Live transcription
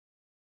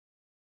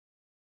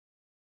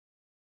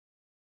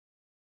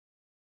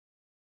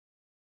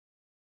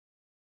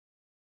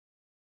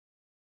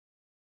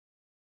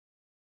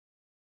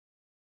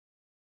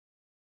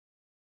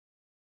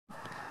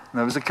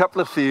Now, there's a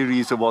couple of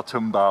theories of what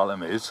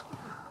Tumbalum is.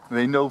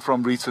 They know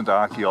from recent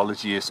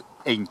archaeology it's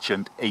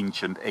ancient,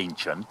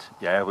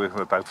 yeah, we're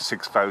about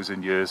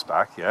 6,000 years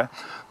back, yeah.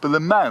 But the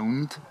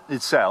mound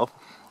itself,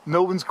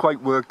 no one's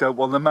quite worked out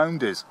what the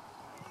mound is.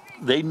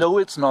 They know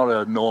it's not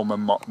a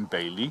Norman Motte and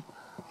Bailey.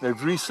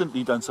 They've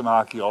recently done some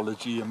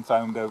archaeology and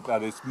found out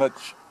that it's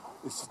much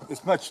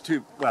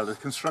too, well, the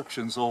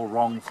construction's all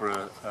wrong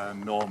for a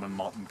Norman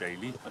Motte and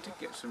Bailey. I did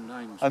get some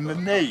names. And the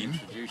name,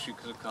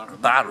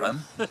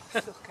 Barham,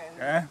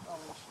 yeah,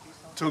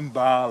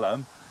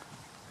 Tumbalum,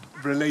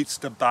 relates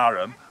to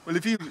Barham. Well,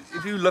 if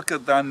you look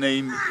at that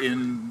name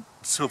in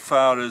so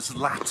far as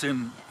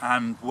Latin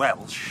and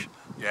Welsh,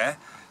 yeah,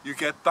 you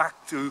get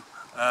back to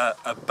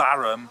a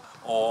Barham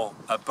or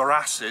a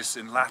Barassus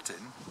in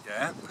Latin,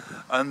 yeah,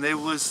 and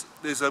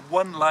there's a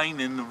one line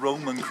in the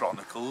Roman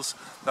chronicles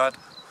that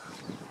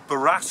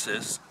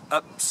Barassus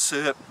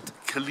usurped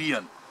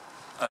Caerleon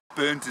and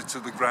burnt it to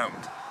the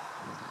ground.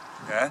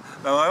 Yeah.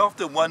 Now I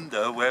often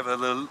wonder whether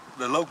the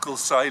local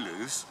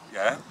Silus,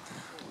 yeah,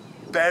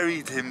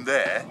 buried him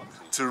there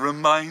to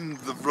remind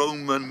the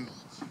Roman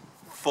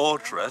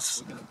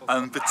fortress,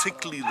 and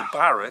particularly the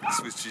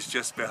barracks, which is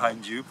just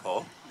behind you,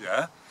 Paul,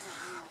 yeah,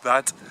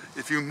 that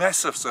if you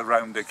mess us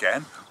around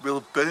again,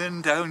 we'll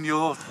burn down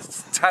your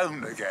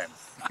town again.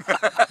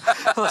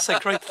 Well, that's a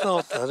great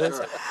thought, that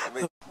is.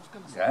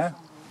 Yeah.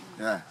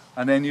 Yeah.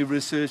 And then you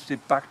researched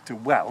it back to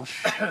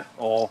Welsh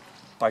or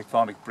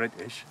Brythonic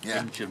British,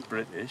 yeah. ancient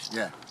British.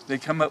 Yeah. They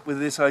come up with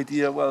this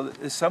idea, well,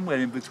 it's somewhere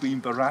in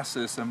between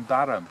Barassus and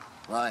Barham.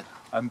 Right.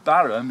 And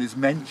Barham is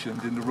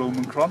mentioned in the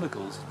Roman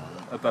chronicles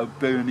about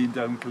burning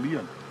down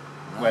Caerleon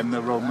when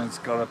the Romans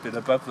got a bit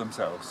above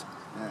themselves.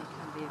 Yeah.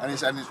 And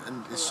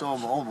it's so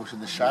almost in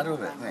the shadow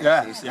of it, isn't it?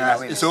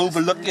 Yeah, it's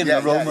overlooking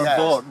the Roman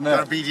fort.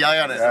 Got a beady eye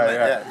on it,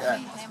 yeah.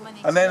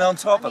 And then on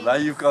top of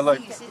that, you've got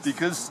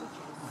because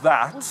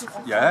that,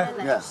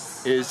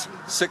 is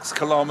 6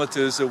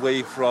 kilometres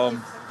away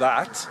from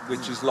that,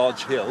 which is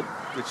Lodge Hill,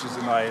 which is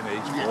an Iron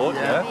Age fort,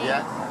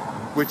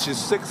 which is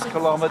 6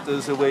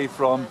 kilometres away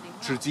from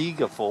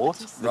Tredegar Fort,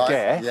 the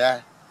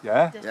Caer.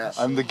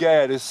 And the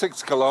Caer is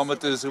 6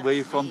 kilometres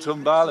away from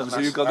Tumbalum, so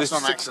you've got this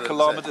 6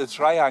 kilometre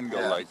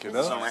triangle, like, you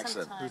know,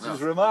 which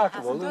is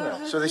remarkable,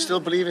 isn't it? So they still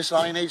believe it's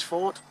Iron Age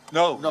fort?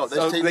 No,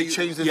 they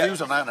changed their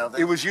views on that now.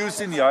 It was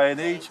used in the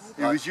Iron Age,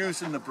 it was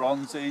used in the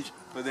Bronze Age,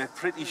 but they're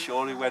pretty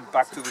sure it went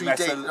back to the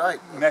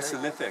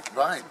Mesolithic.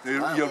 Right.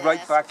 You're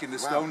right back in the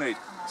Stone Age.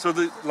 So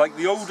the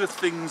older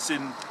things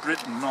in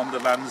Britain on the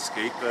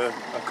landscape are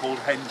called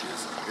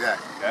henges.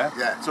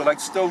 So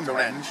like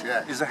Stonehenge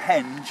is a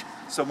henge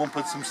someone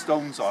put some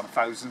stones on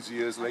thousands of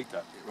years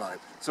later. Right.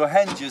 So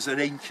henges are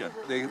ancient.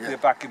 They're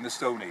back in the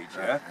Stone Age,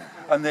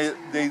 and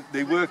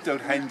they worked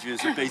out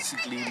henges are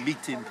basically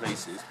meeting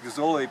places because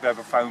all they've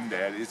ever found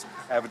there is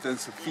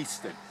evidence of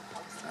feasting.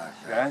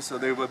 So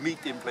they were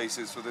meeting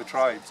places for the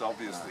tribes,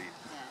 obviously,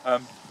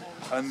 and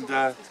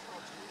that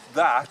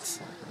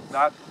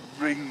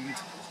ringed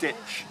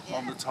ditch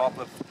on the top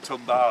of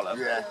Tumbalum,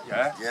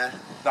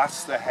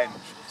 that's the henge.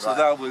 So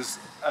that was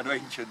an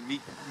ancient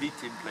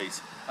meeting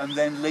place. And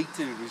then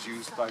later it was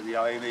used by the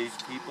Iron Age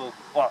people,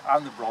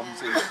 and the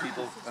Bronze Age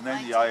people, and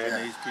then the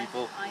Iron Age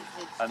people,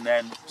 and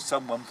then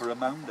someone put a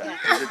mound there.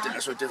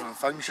 That's a different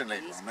function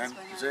later on then,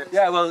 is it?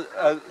 Yeah, well,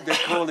 they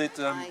call it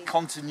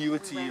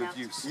continuity of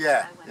use.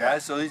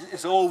 So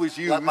it's always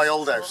used. Like my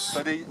old house.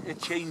 But it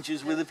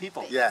changes with the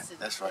people. Yeah,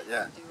 that's right,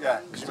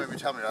 Because when you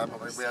tell me that,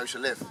 where I used to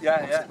live.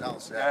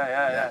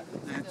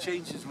 It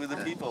changes with the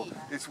people.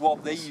 It's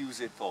what they use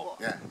it for.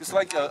 It's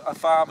like a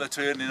farmer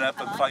turning up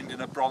and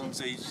finding a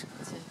Bronze Age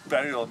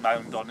burial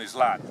mound on his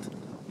land.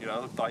 You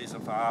know, buys a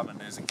farm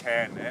and there's a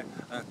cairn there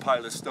and a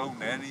pile of stone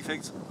there, and he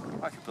thinks,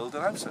 I could build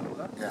an house out of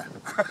that.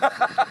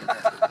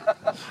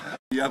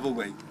 The other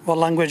way. What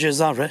language is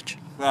that, Rich?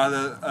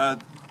 Well,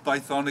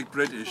 Brythonic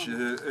British,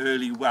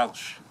 early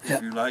Welsh,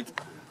 if you like.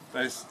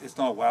 But it's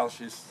not Welsh,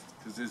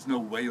 because there's no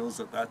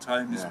Wales at that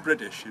time, it's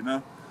British, you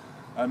know.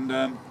 And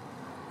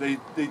they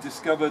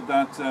discovered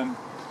that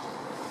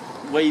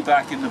way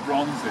back in the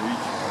Bronze Age,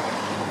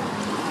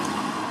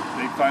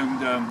 they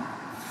found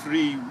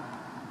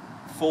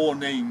 4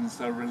 names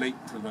that relate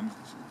to them,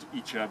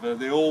 each other.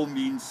 They all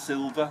mean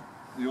silver.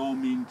 They all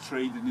mean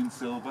trading in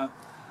silver.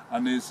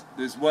 And there's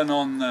one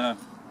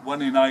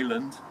in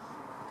Ireland,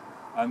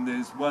 and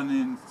there's one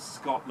in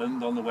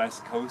Scotland on the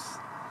west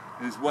coast.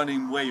 There's one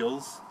in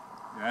Wales,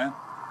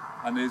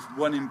 and there's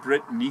one in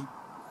Brittany,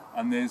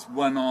 and there's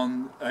one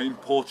in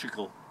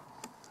Portugal.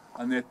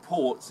 And they're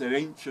ports. They're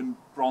ancient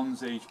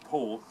Bronze Age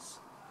ports,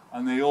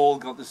 and they all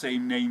got the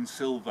same name,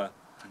 silver,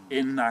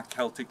 in that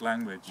Celtic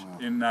language,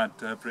 in that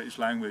British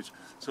language.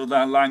 So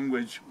that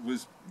language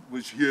was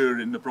here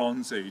in the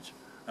Bronze Age,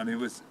 and it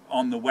was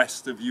on the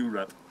west of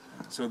Europe.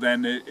 So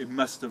then it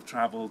must have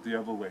travelled the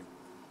other way.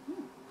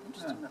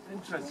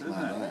 Interesting,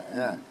 isn't it?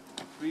 Yeah.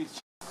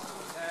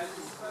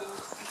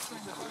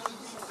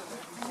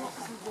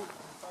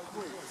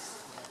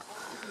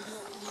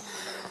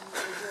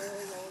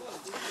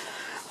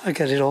 I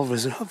get it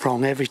always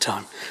wrong every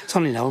time. It's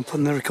only now I'm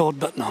putting the record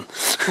button on.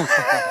 Well,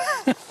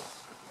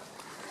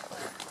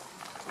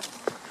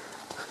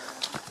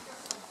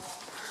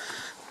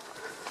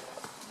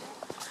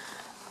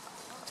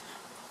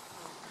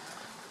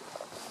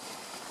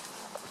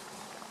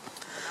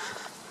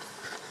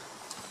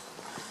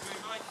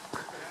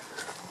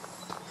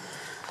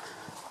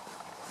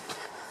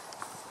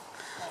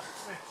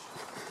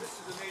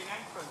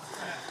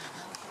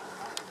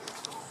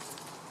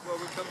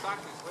 we'll come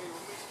back this way,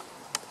 won't we?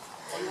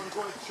 Or you want to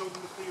go and show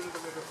them the clear of the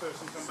river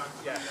first and come back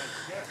to Yeah.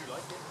 Yeah, if you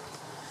like it.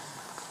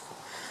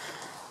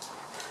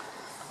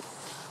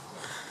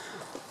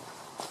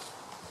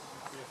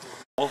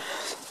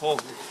 Paul,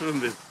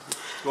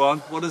 go on.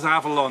 What does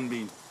Avalon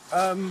mean?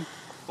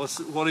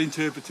 What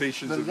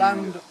interpretations The have land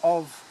you used?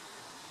 of,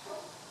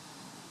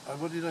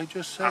 what did I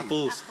just say?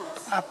 Apples.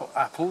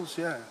 Apples,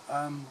 yeah.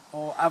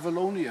 Or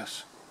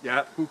Avalonius,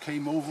 Yeah. who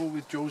came over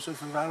with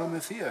Joseph of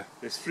Arimathea.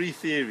 There's three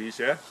theories,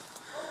 yeah.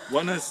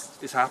 One is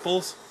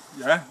apples,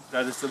 yeah.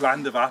 That is the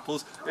land of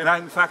apples. And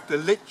in fact, the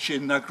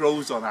lichen that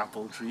grows on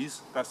apple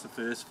trees. That's the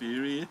first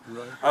theory.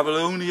 Right.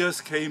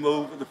 Avalonius came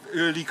over, the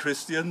early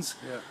Christians.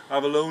 Yeah.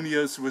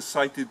 Avalonius was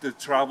cited to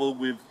travel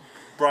with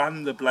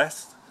Bran the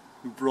Blessed,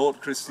 who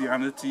brought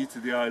Christianity to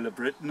the Isle of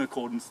Britain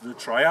according to the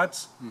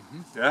triads.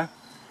 Yeah.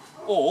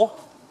 Or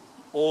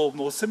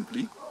more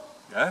simply,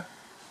 yeah.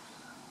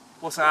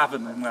 What's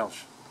Avon in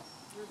Welsh?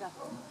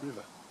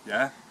 River.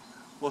 Yeah.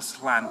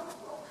 What's land?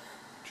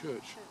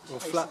 Church. Or a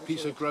flat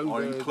piece of ground Or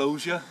where,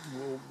 enclosure?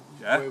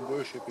 Yeah. where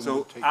worship So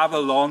would take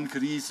Avalon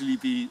could easily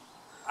be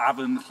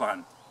Avon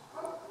Clan,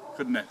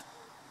 couldn't it?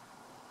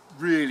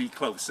 Really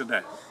close, isn't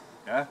it?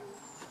 Yeah.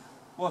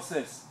 What's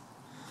this?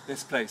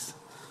 This place,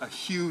 a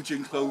huge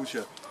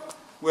enclosure.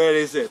 Where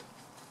is it?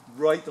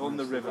 Right on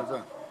the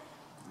river.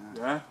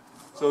 Yeah.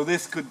 So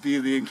this could be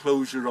the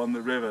enclosure on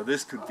the river.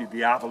 This could be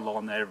the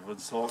Avalon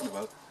everyone's talking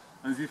about.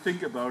 And if you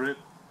think about it,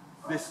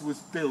 this was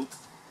built,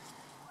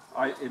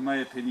 in my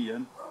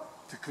opinion,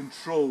 to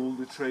control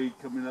the trade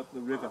coming up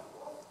the river,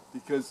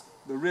 because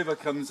the river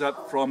comes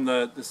up from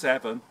the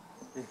Severn,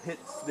 it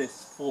hits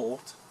this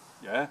fort,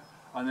 yeah,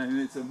 and then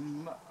it's a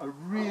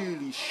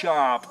really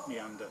sharp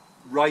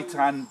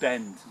right-hand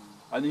bend,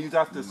 and you'd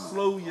have to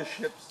slow your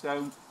ships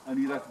down, and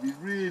you'd have to be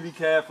really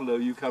careful how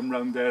you come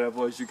round there,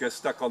 otherwise you get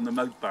stuck on the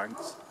moat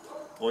banks,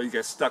 or you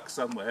get stuck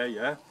somewhere,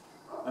 yeah,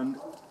 and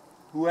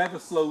whoever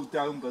slowed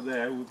down by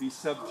there would be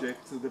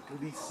subject to the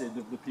policing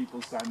of the people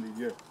standing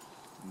here.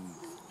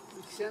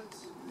 Makes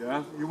sense.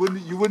 Yeah, you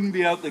wouldn't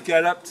be able to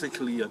get up to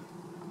Caerleon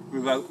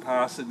without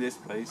passing this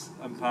place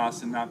and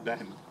passing that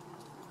bend.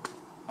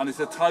 And it's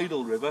a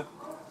tidal river,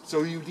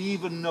 so you'd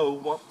even know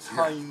what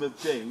time of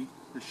day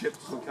the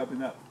ships were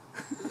coming up.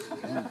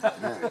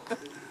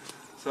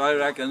 So I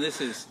reckon this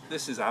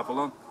is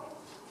Avalon.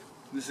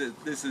 This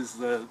is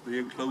the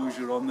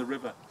enclosure on the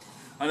river.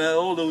 And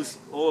all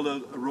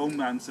the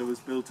romance that was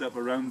built up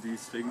around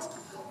these things,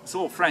 it's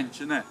all French,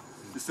 isn't it?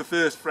 It's the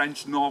first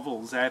French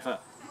novels ever.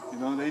 You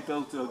know, they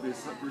built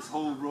this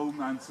whole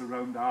romance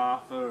around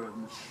Arthur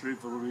and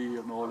chivalry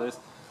and all this.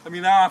 I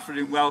mean, Arthur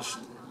in Welsh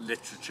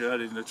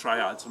literature, in the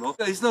triads and all,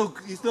 he's no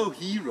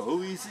hero.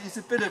 He's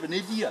a bit of an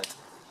idiot.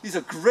 He's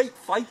a great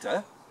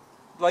fighter,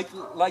 like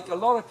a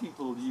lot of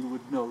people you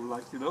would know.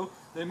 Like, you know,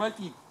 they might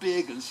be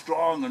big and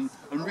strong and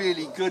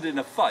really good in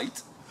a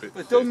fight,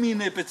 but don't mean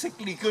they're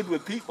particularly good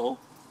with people,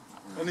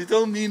 and they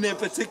don't mean they're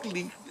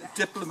particularly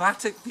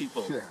diplomatic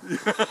people.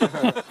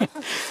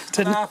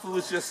 And Arthur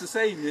was just the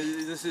same.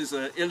 This is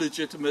an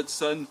illegitimate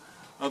son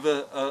of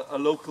a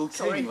local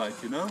king,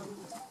 like, you know,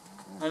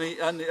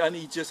 and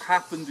he just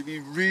happened to be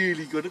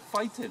really good at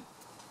fighting.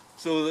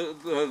 So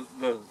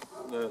the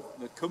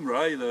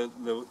Cymry,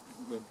 the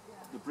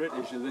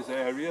British in this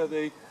area,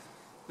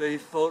 they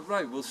thought,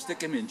 right, we'll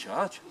stick him in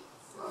charge.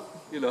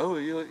 You know,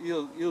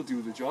 he'll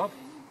do the job.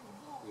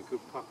 A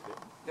good puppet.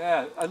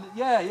 Yeah,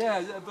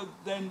 but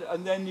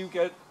then you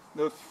get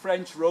the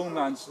French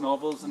romance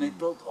novels, and they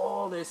built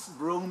all this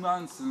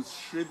romance and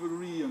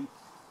chivalry, and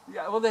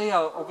yeah, well, they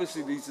are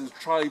obviously, these are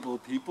tribal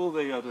people.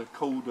 They had a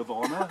code of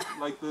honor,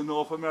 like the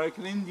North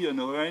American Indian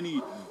or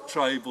any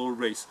tribal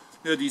race.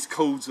 There are these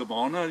codes of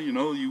honor. You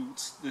know,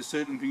 there's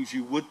certain things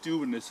you would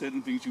do, and there's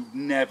certain things you'd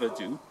never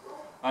do,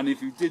 and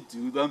if you did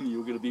do them, you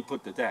were going to be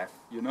put to death.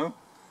 You know,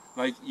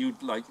 like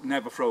you'd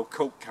never throw a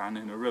Coke can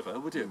in a river,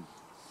 would you?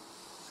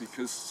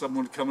 Because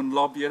someone would come and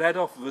lob your head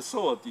off with a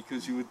sword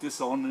because you were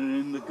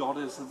dishonouring the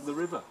goddess of the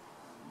river.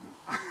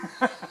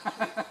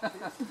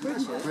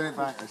 Bring it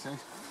back, I see.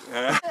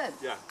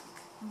 Yeah.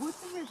 Would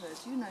the river,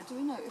 do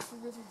we know if the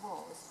river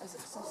was as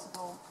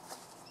accessible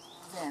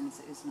then as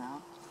it is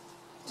now?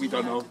 We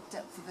don't know. The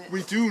depth of it?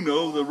 We do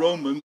know the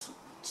Romans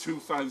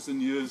 2,000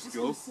 years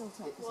ago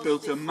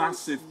built a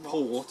massive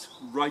port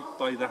right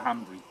by the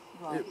Hanbury.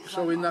 Right,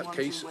 So in that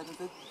case,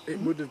 it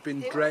would have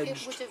been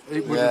dredged.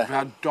 It would Yeah. have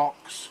had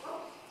docks.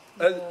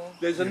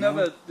 There's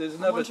another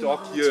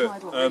dock here,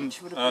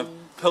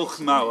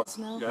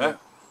 Pylchmawr, yeah,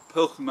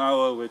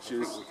 Pylchmawr, which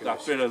is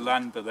that bit of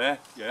land there,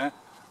 yeah,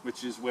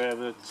 which is where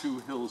the two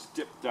hills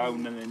dip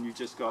down, and then you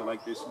just got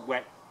like this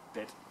wet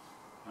bit,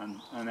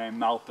 and then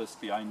Malpas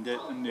behind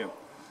it, and you know.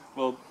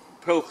 Well,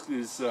 Pulch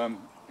is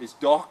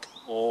dock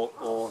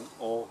or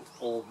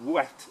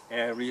wet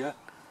area.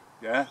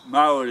 Yeah,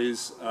 Mawr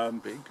is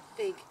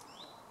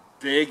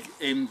big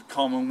in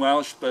common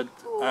Welsh, but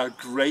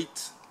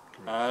great,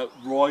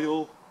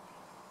 royal.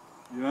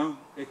 You know,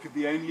 it could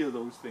be any of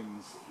those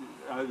things.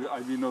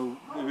 You know,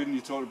 when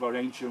you talk about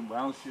ancient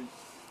Welsh,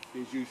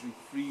 there's usually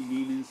 3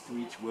 meanings to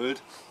each word.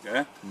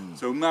 Yeah.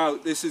 So now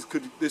this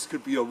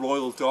could be a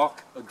royal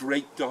dock, a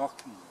great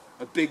dock,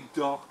 a big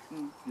dock.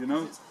 You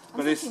know,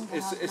 but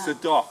it's a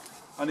dock.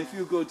 And if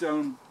you go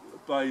down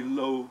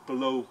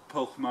below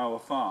Pulch Mawr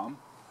Farm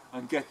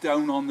and get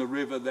down on the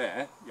river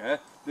there, yeah,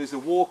 there's a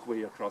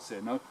walkway across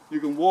there now. You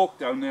can walk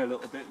down there a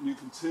little bit and you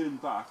can turn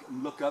back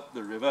and look up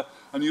the river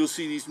and you'll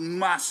see these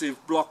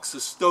massive blocks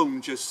of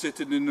stone just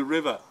sitting in the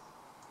river.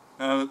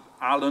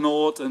 Alan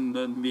Orton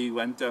and me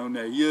went down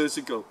there years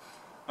ago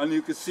and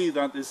you can see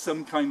that there's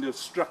some kind of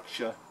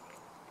structure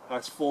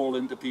that's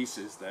fallen to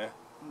pieces there,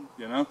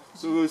 you know.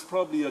 So there was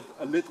probably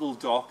a little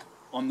dock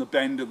on the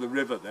bend of the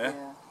river there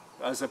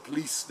as a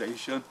police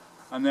station,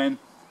 and then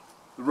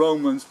the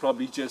Romans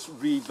probably just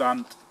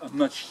revamped a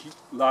much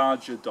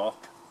larger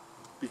dock,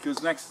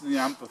 because next to the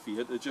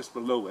amphitheatre, just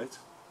below it,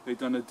 they'd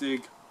done a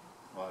dig,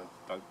 well,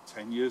 about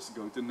 10 years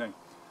ago, didn't they?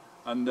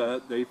 And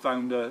they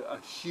found a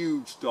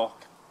huge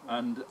dock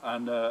and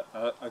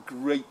a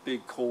great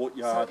big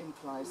courtyard. So it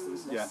implies there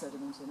was less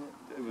sediment in it.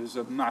 It was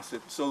a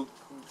massive, so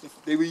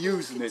they were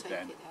using it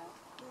then.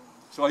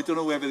 So I don't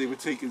know whether they were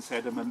taking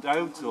sediment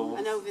out or...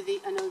 And over the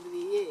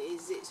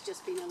years, it's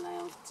just been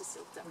allowed to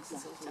silt up and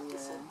silt up and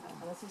silt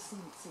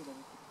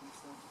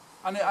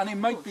up. And it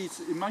might be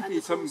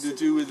something to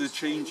do with the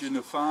change in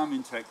the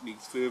farming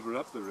techniques further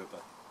up the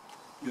river.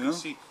 You know?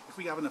 See, if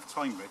we have enough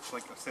time, Rich,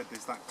 like I said,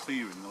 there's that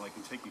clearing that I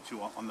can take you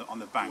to on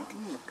the bank,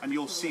 and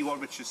you'll see what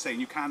Richard's saying.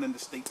 You can't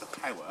understate the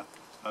power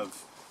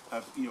of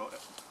you know,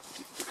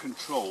 the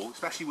control,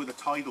 especially with the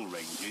tidal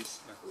ranges.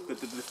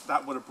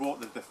 That would have brought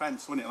the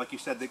defence, wouldn't it? Like you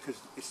said, because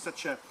it's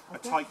such a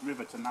tight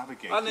river to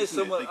navigate. And there's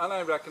someone, and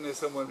I reckon there's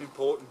someone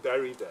important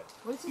buried there.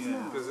 Well, it is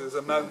now. Because there's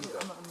a mound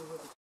there.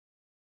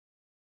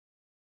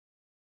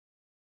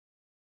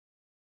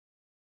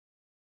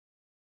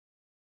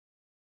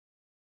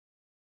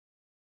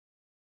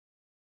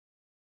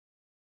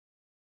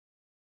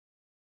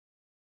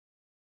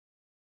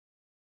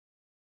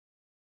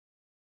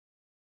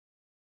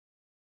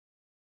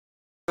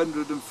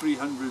 100 and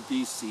 300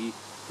 BC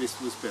this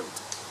was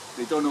built.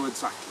 They don't know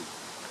exactly.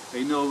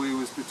 They know it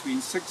was between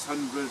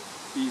 600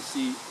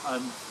 BC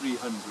and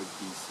 300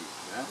 BC.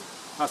 Yeah?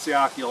 That's the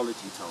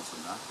archaeology tells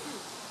them that.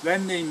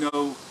 Then they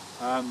know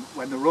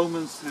when the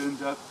Romans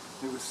turned up,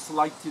 there was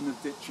slighting of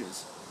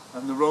ditches,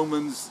 and the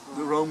Romans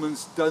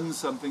done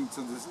something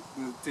to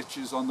the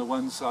ditches on the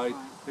one side.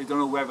 They don't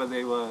know whether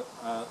they were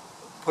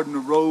putting a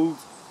road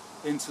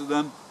into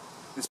them.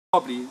 It's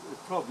probably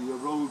a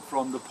road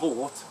from the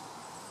port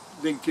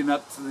linking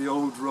up to the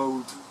old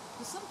road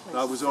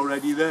that was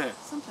already there.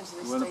 Some places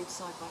they stayed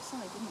side by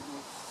side, didn't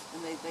they?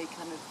 And they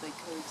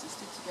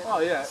coexisted together. Oh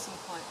yeah. Some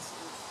quite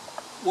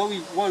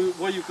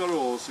What you've got to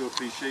also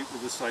appreciate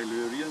with the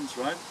Silurians,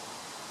 right?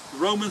 The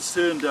Romans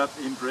turned up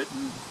in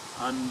Britain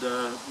and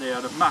they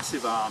had a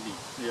massive army.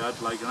 They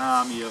had like an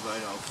army of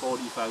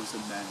 40,000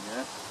 men,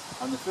 yeah?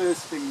 And the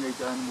first thing they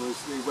done was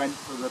they went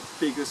for the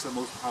biggest and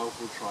most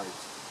powerful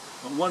tribes.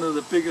 And one of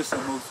the biggest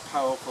and most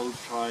powerful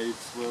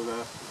tribes were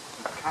the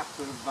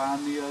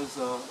Caerleons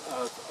of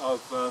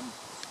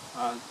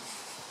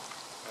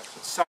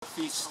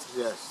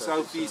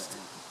southeast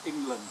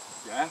England,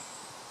 yeah,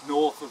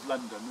 north of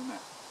London, isn't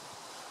it?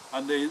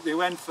 And they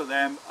went for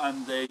them,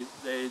 and they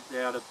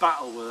had a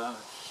battle with them,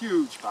 a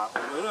huge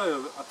battle,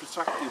 a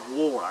protracted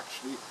war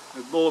actually,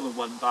 with more than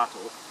one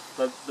battle.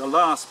 But the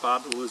last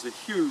battle was a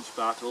huge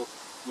battle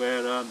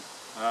where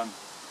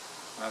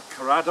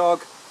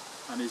Caradog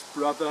and his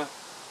brother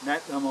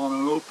met them on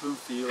an open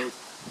field,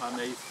 and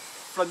they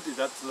fronted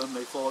up to them,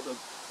 they fought them,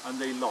 and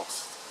they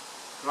lost.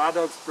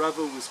 Caradog's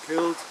brother was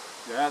killed,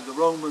 yeah, the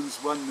Romans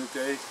won the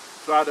day.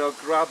 Caradog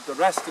grabbed the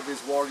rest of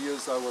his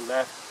warriors that were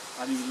left,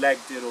 and he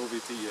legged it over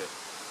to here.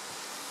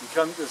 He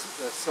came to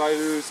the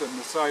Silurs, and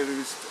the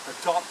Silurs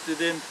adopted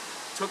him,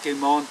 took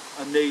him on,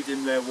 and made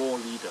him their war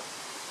leader.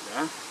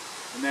 Yeah?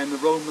 And then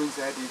the Romans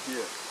headed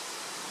here.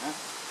 Yeah?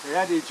 They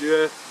headed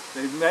here,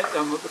 they met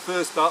them at the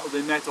first battle,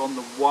 they met on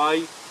the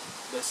Wye.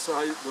 The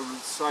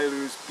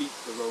Silurs beat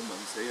the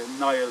Romans, they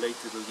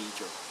annihilated a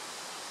legion.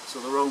 So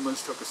the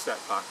Romans took a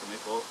step back and they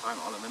thought, hang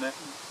on a minute,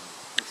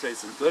 we say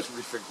some good.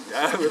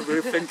 Yeah, we'll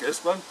rethink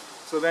this one.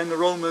 So then the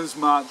Romans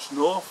marched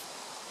north,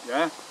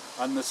 yeah,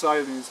 and the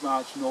Silurs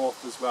marched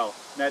north as well.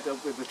 Met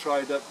up with the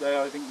tribe up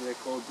there, I think they're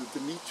called the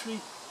Dimitri,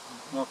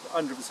 not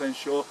 100%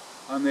 sure,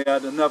 and they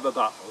had another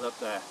battle up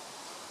there.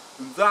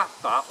 In that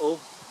battle,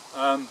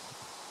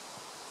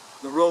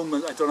 the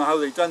Romans, I don't know how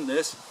they done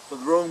this, but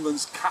the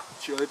Romans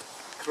captured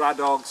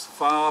Caradog's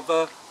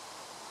father,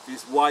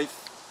 his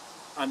wife,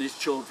 and his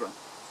children.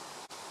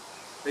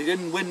 They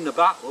didn't win the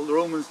battle, the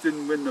Romans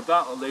didn't win the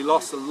battle, they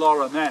lost a lot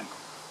of men.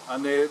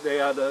 And they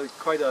had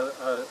quite a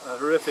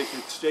horrific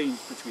exchange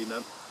between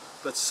them.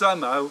 but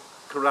somehow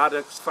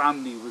Caradoc's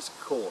family was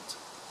caught.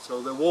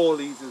 So the war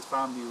leader's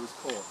family was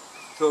caught.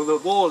 So the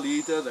war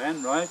leader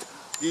then, right,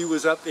 he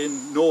was up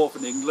in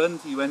northern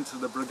England. He went to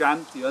the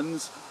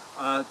Brigantians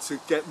to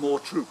get more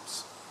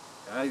troops.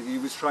 He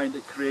was trying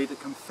to create a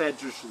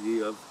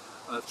confederacy of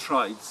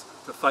tribes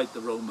to fight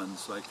the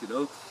Romans, like, you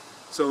know.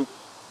 So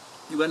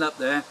he went up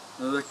there,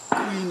 and the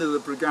queen of the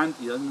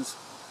Brigantians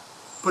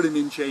put him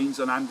in chains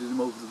and handed him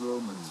over to the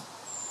Romans.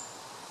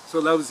 So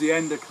that was the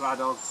end of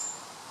Caradoc's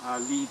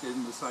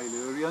leading the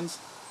Silurians,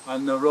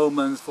 and the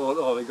Romans thought,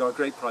 oh, they got a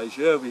great prize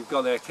here, we've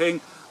got their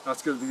king,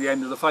 that's going to be the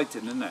end of the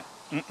fighting, isn't it?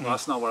 Well,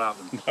 that's not what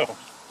happened. No.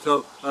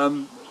 So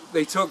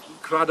they took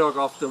Caradoc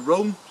off to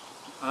Rome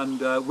and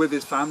with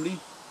his family,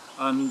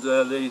 and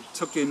they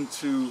took him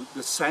to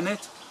the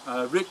Senate.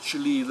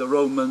 Ritually, the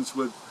Romans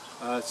would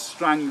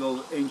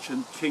strangle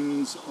ancient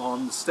kings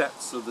on the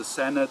steps of the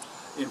Senate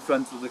in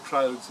front of the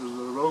crowds of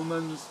the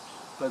Romans,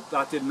 but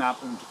that didn't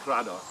happen to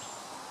Caradoc.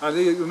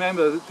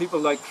 Remember, people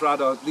like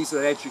Caradoc, these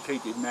are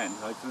educated men.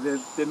 Right?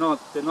 They're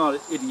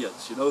not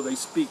idiots, you know. They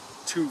speak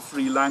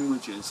 2-3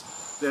 languages.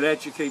 They're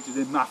educated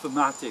in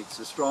mathematics,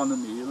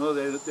 astronomy. You know,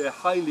 they're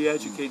highly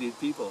educated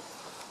people.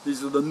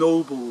 These are the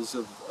nobles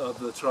of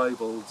the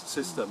tribal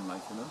system,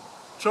 like, you know.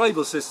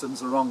 Tribal system's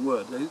the wrong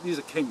word. These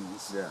are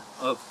kings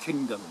of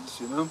kingdoms,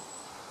 you know.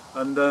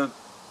 And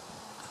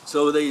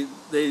so they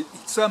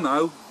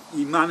somehow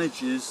he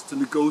manages to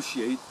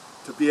negotiate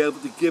to be able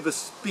to give a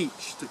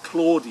speech to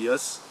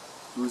Claudius,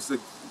 who's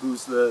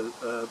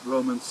the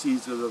Roman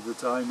Caesar of the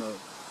time,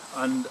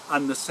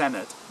 and the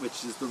Senate,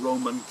 which is the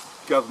Roman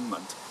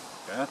government.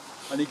 Yeah?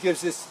 And he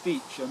gives this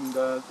speech, and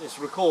it's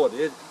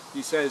recorded.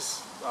 He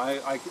says,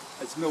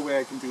 there's no way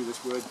I can do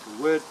this word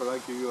for word, but I'll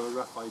give you a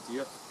rough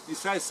idea. He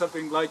says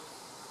something like,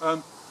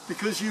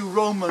 because you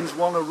Romans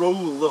want to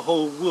rule the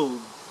whole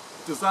world,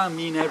 does that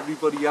mean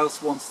everybody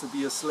else wants to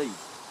be a slave?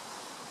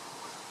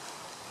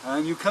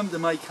 And you come to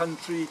my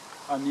country,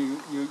 and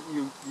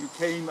you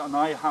came, and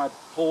I had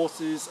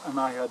horses, and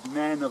I had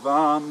men of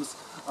arms,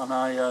 and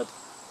I had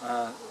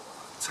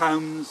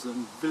towns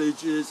and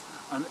villages,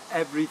 and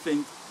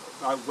everything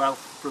that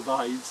wealth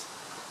provides,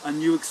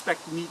 and you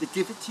expect me to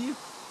give it to you?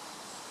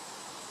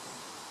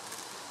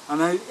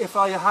 And if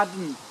I had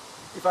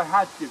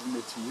given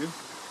it to you,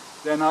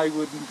 then I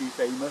wouldn't be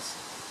famous,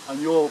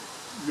 and your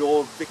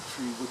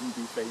victory wouldn't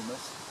be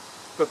famous.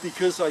 But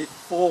because I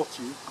fought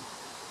you,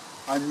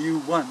 and you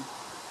won,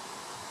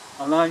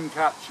 and I'm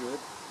captured,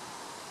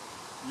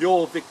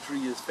 your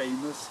victory is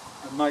famous,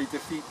 and my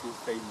defeat is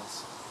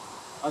famous.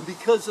 And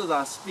because of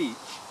that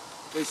speech,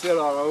 they said,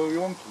 oh, we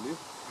won't kill you.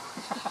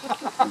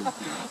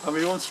 And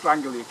we won't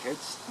strangle your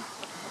kids.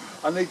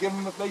 And they give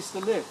them a place to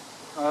live.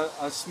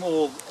 A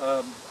small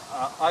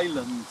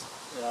island,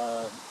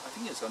 I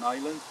think it's an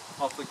island,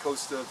 off the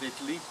coast of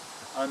Italy.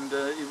 And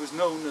it was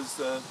known as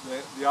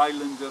the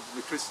island of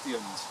the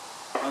Christians.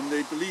 And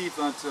they believe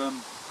that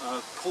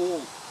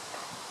Paul,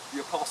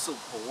 the Apostle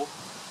Paul,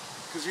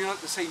 because you're at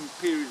the same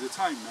period of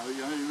time now,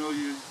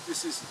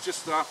 this is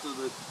just after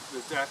the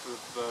death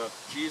of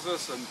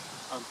Jesus, and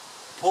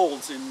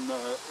Paul's in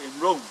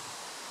Rome,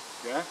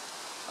 yeah?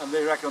 And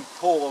they reckon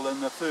Paul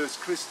and the first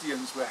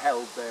Christians were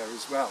held there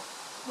as well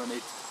when they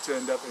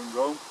turned up in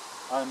Rome.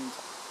 And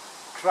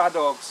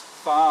Caradoc's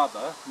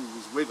father, who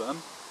was with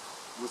him,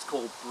 was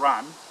called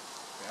Bran.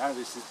 Yeah,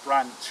 this is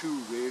Bran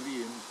II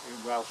really in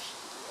Welsh,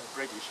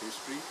 British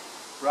history.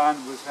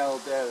 Bran was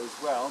held there as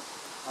well.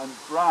 And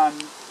Bran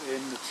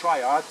in the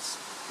Triads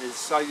is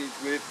cited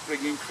with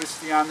bringing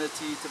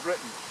Christianity to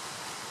Britain.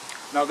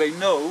 Now they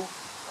know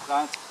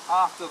that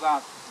after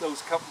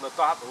those couple of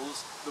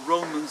battles, the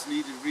Romans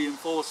needed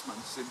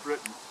reinforcements in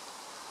Britain.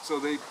 So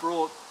they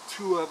brought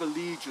 2 other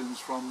legions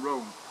from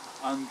Rome,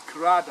 and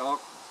Caradoc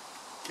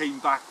came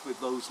back with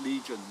those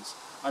legions.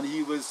 And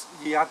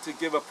he had to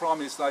give a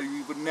promise that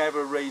he would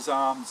never raise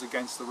arms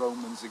against the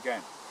Romans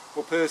again.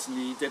 Well,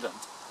 personally he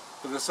didn't.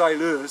 But the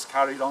Silurs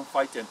carried on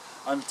fighting.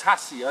 And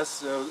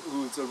Tacitus,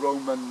 who was a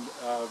Roman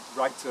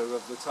writer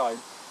of the time,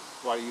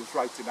 well, he was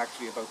writing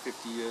actually about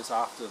 50 years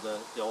after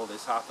all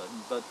this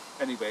happened, but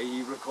anyway,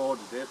 he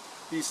recorded it.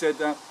 He said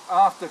that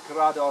after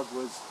Caradoc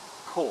was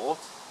caught,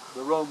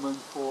 the Romans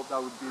thought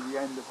that would be the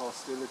end of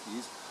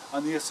hostilities,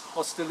 and the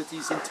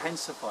hostilities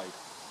intensified.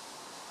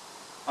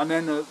 And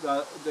then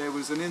there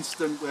was an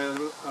instant where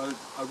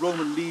a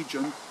Roman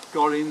legion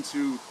got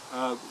into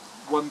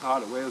one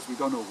part of Wales, we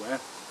don't know where,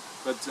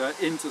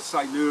 but into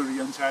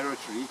Silurian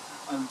territory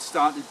and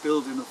started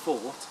building a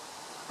fort,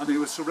 and they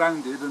were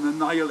surrounded and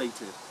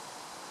annihilated.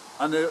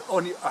 And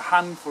only a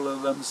handful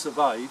of them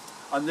survived,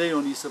 and they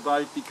only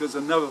survived because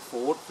another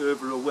fort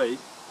further away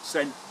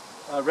sent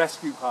a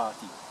rescue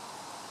party,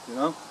 you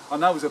know.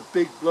 And that was a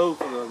big blow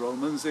for the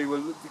Romans.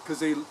 Because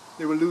they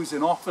were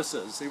losing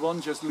officers. They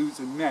weren't just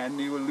losing men,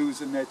 they were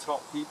losing their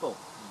top people.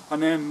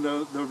 And then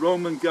the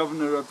Roman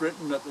governor of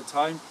Britain at the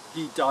time,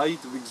 he died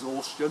of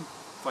exhaustion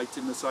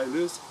fighting the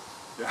Silurs.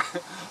 Yeah.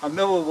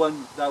 Another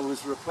one that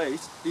was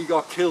replaced, he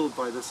got killed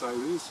by the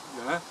Silurs.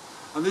 Yeah.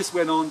 And this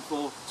went on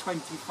for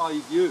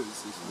 25 years,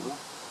 this war.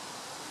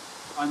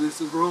 and it's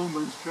the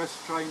Romans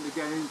just trying to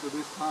get into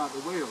this part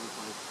of Wales.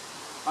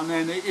 And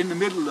then in the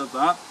middle of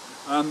that,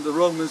 the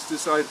Romans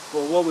decide,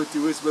 well, what we'll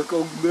do is we'll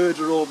go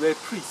murder all their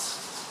priests.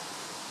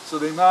 So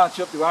they march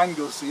up to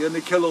Anglesey and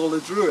they kill all the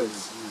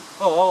Druids.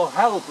 Oh, all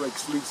hell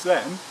breaks loose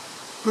then.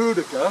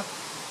 Boudicca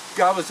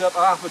gathers up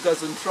half a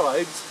dozen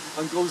tribes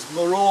and goes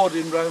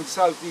marauding round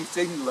southeast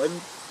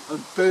England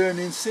and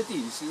burning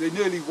cities. They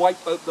nearly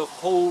wipe out the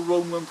whole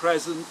Roman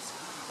presence.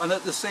 And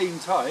at the same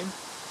time,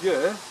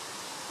 yeah,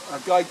 a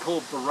guy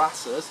called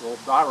Barassus, or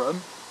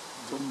Barum,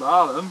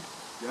 Tumbalam,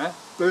 yeah,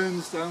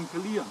 burns down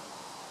Caerleon.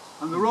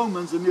 And the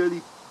Romans are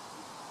nearly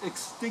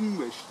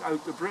extinguished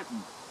out of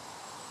Britain.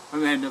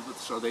 And then,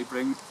 so they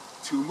bring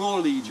 2 more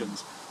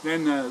legions.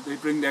 Then they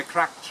bring their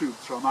crack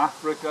troops from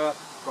Africa,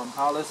 from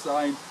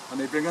Palestine, and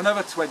they bring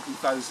another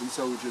 20,000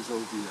 soldiers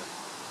over here.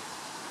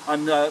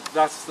 And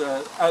that's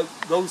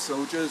those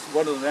soldiers.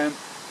 One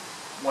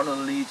of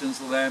the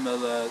legions of them are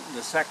the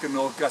 2nd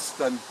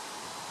Augustan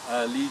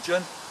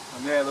Legion,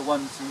 and they're the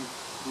ones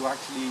who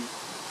actually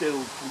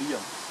build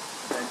Caerleon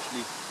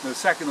eventually. The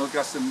 2nd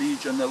Augustan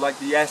Legion, they're like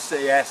the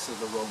SAS of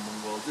the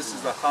Roman world. This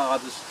is the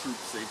hardest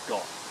troops they've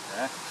got.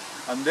 Yeah?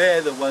 And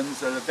they're the ones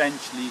that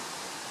eventually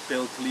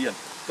build Caerleon.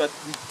 But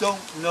we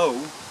don't know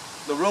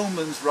the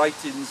Romans'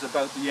 writings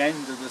about the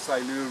end of the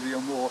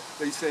Silurian War.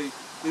 They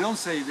don't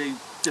say they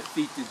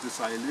defeated the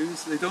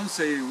Silurs. They don't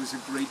say it was a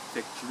great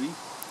victory.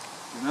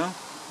 You know,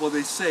 what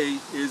they say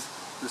is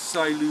the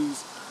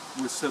Silurs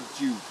were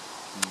subdued.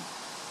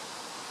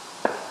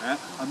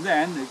 And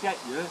then they get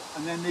here,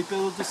 and then they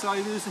build the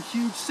Silurs a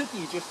huge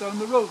city just down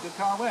the road, the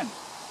Caerleon.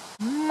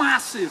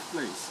 Massive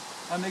place.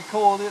 And they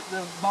call it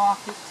the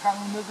market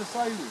town of the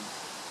Silurs.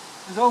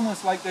 It's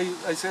almost like they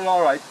said,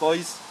 all right,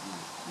 boys,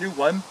 you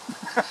won.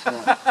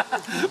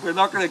 We're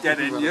not going to get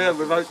in here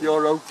without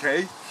your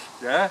okay.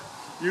 Yeah?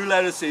 You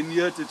let us in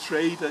here to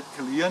trade at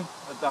Caerleon,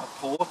 at that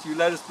port. You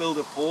let us build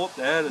a port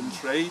there and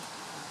trade,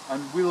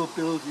 and we'll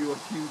build you a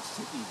huge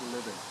city to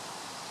live in.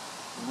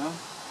 You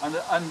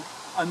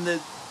know?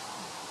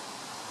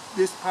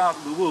 This part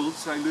of the world,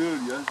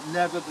 Siluria,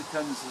 never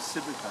becomes a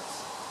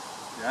civitas.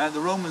 Yeah, the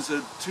Romans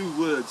had 2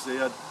 words. They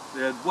had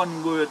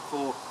one word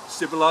for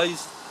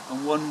civilized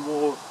and one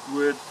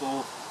word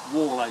for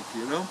warlike,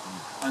 you know.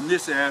 And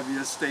this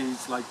area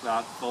stays like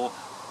that for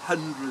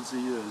hundreds of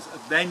years.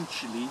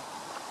 Eventually,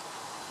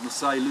 the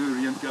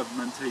Silurian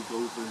government take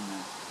over in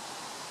there.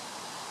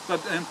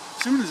 But as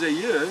soon as they're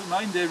here,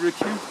 mind, they're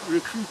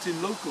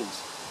recruiting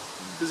locals.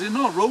 Because they're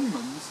not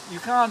Romans. You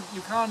can't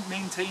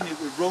maintain it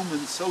with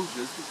Roman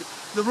soldiers, because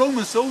the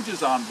Roman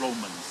soldiers aren't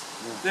Romans.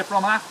 Yeah. They're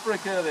from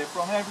Africa, they're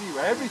from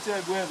everywhere.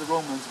 Everywhere the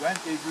Romans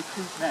went, they'd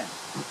recruit men.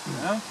 You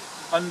know?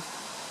 And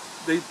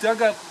they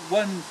dug up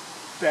one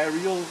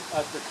burial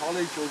at the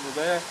college over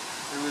there.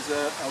 There was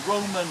a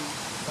Roman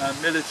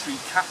military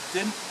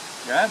captain,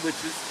 yeah, which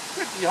is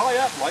pretty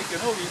high up, like, you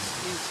know,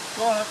 he's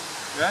gone up,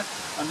 yeah,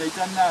 and they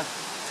done that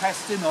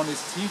testing on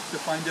his teeth to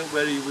find out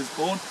where he was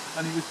born,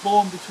 and he was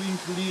born between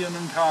Caerleon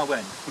and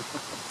Caerwen.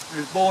 He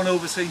was born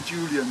over St.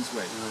 Julian's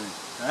Way.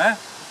 Yeah?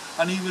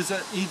 And he was,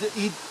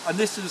 and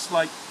this is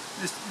like,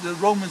 the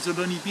Romans had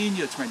only been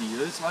here 20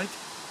 years, like,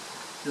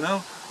 you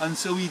know, and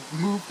so he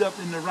moved up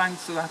in the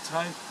ranks at that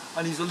time,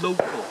 and he's a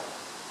local.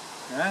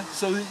 Yeah?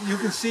 So you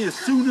can see as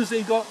soon as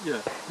they got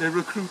here, they're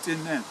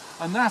recruiting them.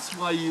 And that's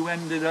why you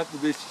ended up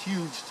with this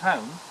huge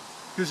town,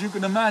 because you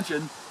can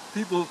imagine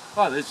people,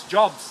 oh, there's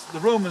jobs. The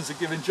Romans are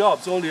giving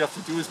jobs. All you have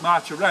to do is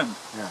march around.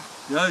 Yeah.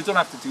 You know, you don't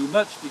have to do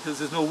much because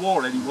there's no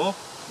war anymore.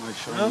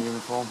 Nice shiny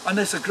uniform. And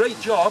it's a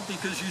great job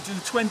because you do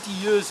 20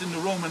 years in the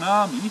Roman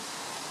army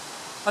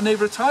and they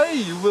retire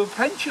you with a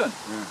pension.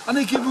 Yeah. And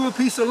they give you a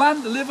piece of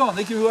land to live on.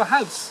 They give you a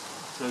house.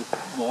 So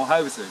more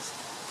houses.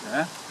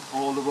 Yeah.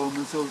 All the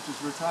Roman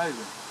soldiers retiring.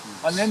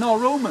 Yes. And they're not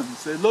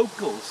Romans, they're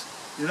locals.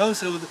 You know,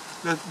 so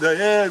the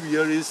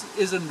area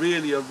isn't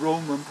really a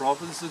Roman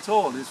province at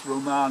all. It's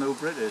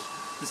Romano-British.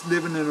 It's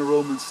living in a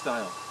Roman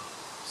style.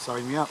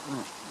 Sign me up, isn't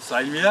it?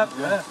 Sign me up,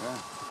 yeah.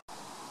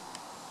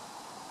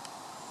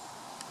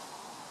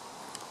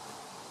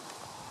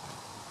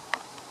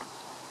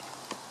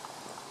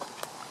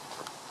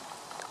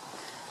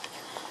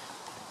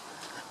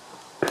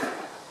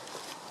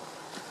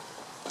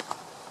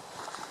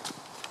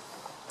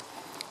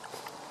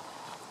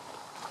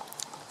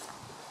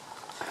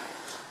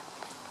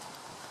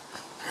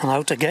 An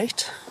outer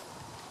gate,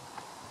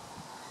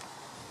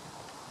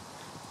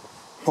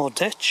 more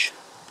ditch,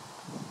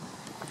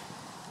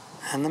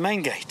 and the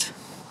main gate.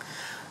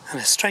 And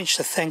it's strange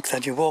to think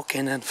that you walk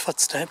in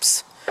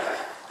footsteps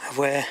of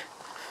where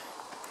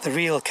the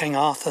real King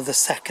Arthur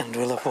II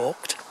will have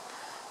walked,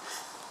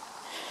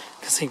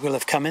 because he will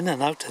have come in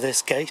and out of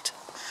this gate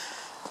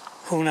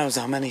who knows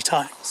how many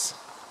times.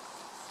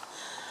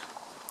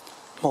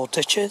 More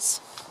ditches.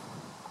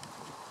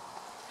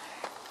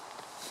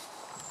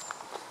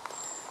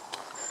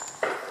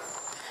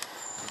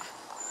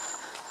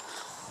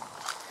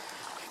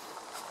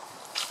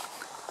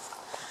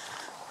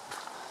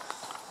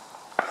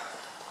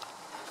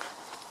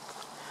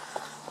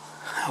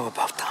 How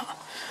about that?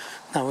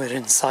 Now we're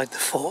inside the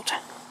fort.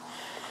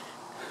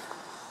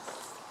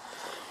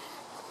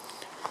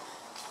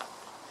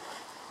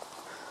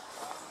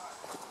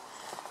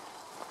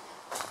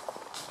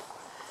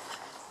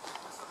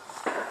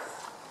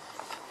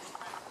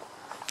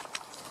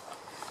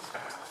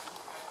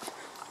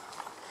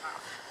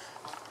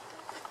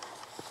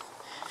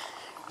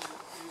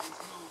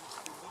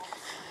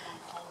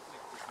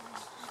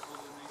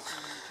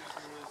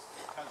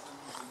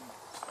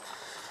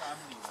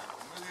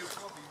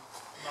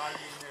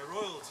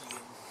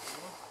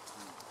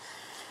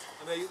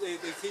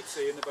 keep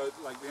saying about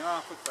like the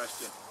Arthur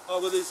question.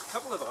 Oh well, there's a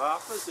couple of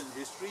Arthurs in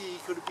history. He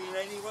could have been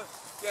anyone.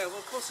 Yeah, well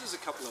of course there's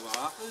a couple of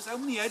Arthurs. How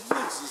many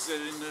Edwards is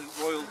there in the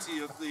royalty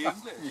of the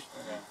English?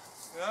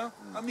 Yeah.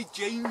 How many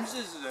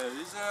Jameses are there?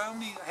 Is there how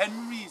many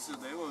Henrys are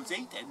there? Well, there's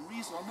 8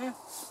 Henrys, aren't there?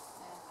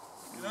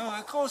 You know,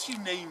 of course you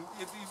name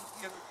if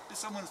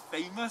someone's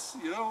famous,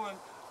 you know,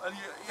 and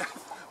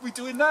we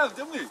do it now,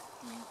 don't we?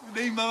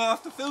 We name them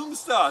after film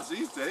stars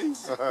these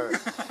days.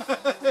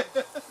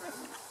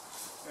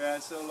 Yeah,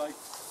 so like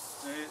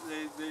I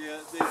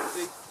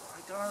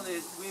don't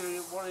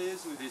know what it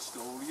is with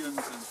historians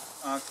and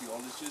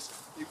archaeologists.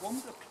 They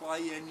won't apply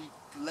any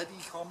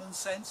bloody common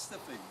sense to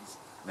things.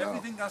 No.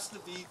 Everything has to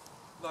be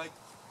like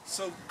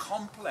so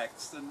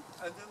complex, and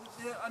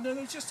then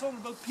they're just talking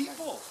about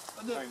people.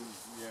 And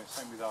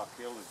same with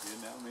archaeology,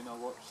 isn't it? I mean, I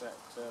watched that.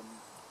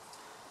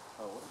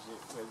 What is it?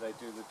 Where they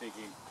do the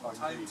digging?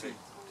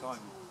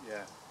 Time.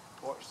 Yeah.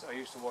 I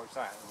used to watch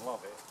that and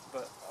love it,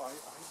 but I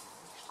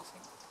used to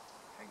think,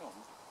 hang on,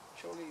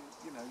 surely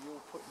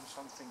you're putting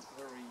something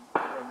very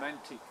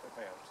romantic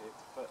about it,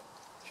 but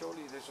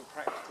surely there's a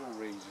practical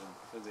reason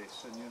for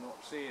this, and you're not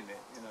seeing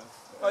it.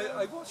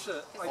 I watched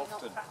it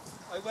often.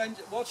 I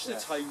watched the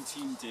Time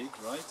Team dig,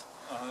 right?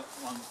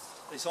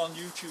 It's on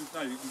YouTube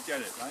now. You can get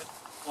it, right?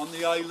 On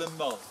the Island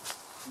Mull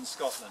in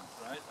Scotland,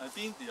 right? I've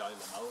been to the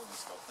Island Mull in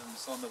Scotland.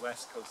 It's on the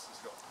west coast of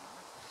Scotland.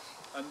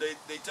 And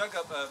they dug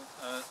up a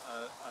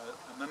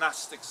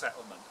monastic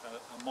settlement,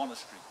 a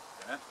monastery,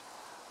 yeah?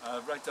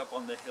 Right up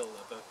on the hill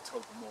above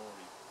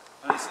Tobermory.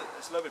 And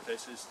it's a lovely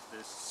place.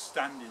 There's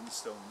standing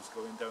stones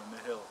going down the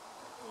hill,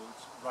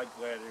 right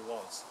where it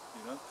was,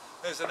 you know.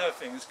 There's another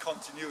thing, there's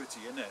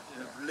continuity, isn't it?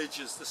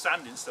 The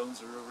standing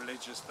stones are a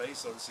religious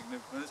place or a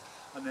significance,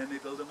 and then they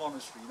build a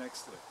monastery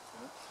next to it. You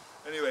know?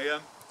 Anyway,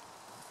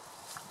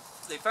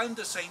 they found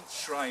a saint's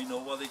shrine,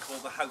 or what they call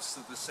the House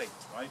of the Saint,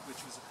 right?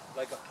 Which was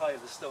like a pile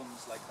of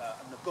stones like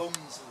that, and the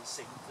bones of the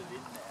saint are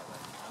in there,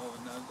 right? You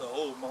know, and the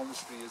whole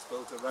monastery is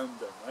built around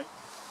them, right?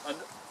 And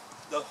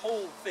the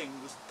whole thing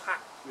was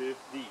packed with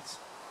these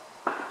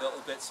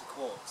little bits of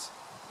quartz,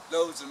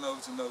 loads and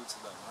loads and loads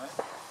of them, right?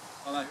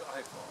 And I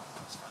thought,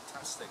 that's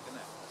fantastic, isn't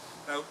it?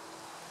 Now,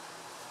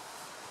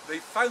 they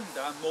found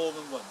that more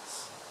than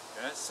once,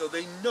 yeah? So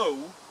they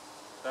know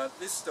that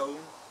this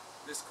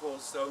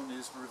quartz stone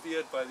is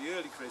revered by the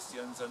early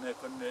Christians, and they're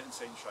putting it in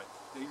Saint Shrine.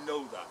 They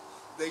know that.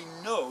 They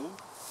know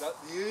that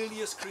the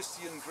earliest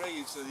Christian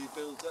graves that they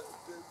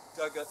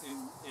dug up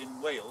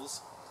in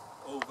Wales,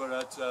 over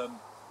at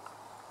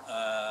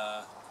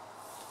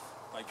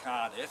by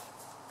Cardiff,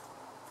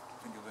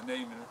 think of the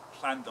name,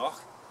 Llandoch,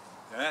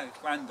 yeah,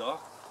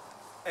 Llandoch.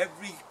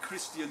 Every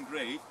Christian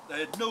grave,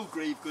 they had no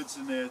grave goods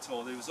in there at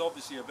all. There was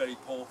obviously a very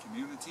poor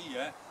community,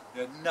 yeah.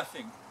 They had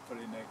nothing put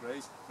in their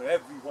graves, but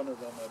every one of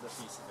them had a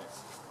piece of this,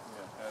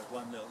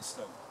 one little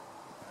stone.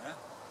 Yeah?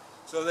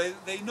 So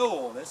they know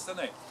all this, don't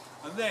they?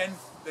 And then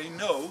they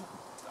know,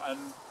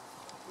 and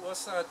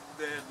what's that,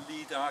 their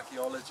lead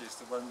archaeologist,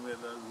 the one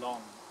with the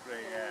long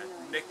grey hair,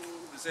 Nick,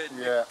 was it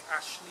Nick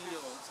Ashley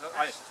or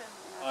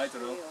I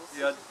don't know.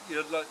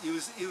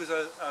 He was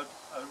a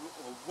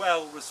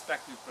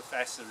well-respected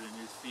professor in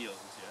his field,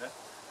 yeah.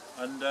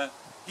 And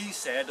he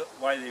said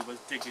why they were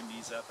digging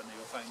these up and they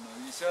were finding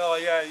them. He said, oh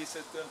yeah, he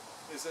said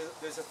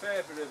there's a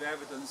fair bit of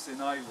evidence in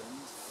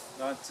Ireland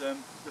that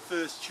the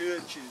first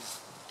churches,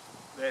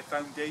 their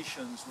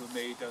foundations were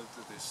made out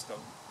of this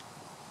stone.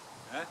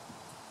 Yeah,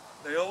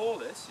 they know all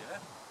this. Yeah,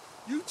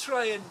 you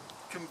try and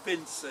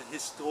convince a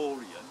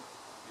historian,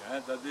 yeah,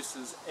 that this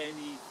has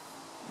any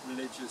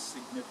religious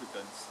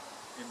significance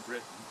in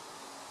Britain,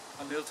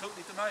 and they'll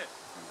totally deny it.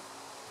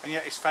 And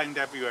yet it's found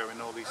everywhere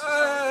in all these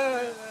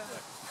societies.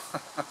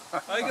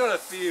 I got a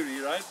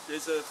theory, right?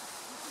 There's a,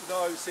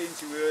 I was saying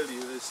to you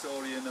earlier, the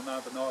story in the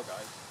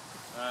Mabinogi,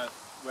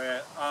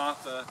 where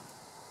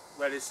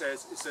it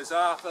says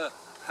Arthur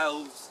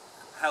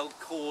held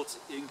court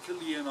in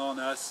Caerleon on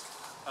us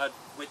at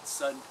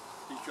Whitsun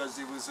because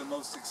it was the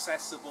most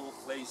accessible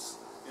place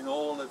in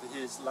all of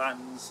his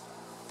lands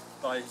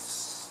by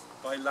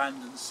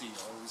land and sea,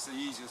 or it was the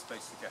easiest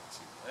place to get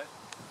to. Yeah?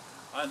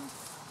 And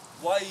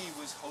why he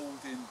was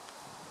holding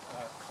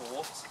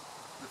court,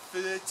 the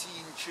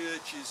 13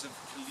 churches of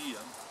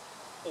Caerleon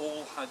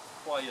all had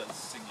choirs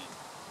singing.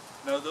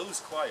 Now those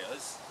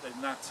choirs,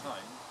 in that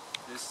time,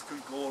 this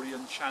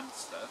Gregorian chant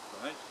stuff,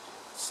 right,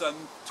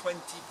 sung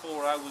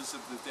 24 hours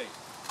of the day.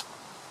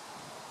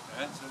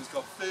 Yeah? So it's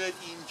got 13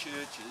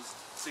 churches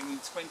singing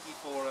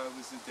 24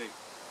 hours a day.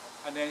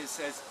 And then it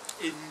says,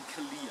 in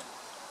Caerleon.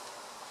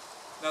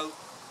 Now,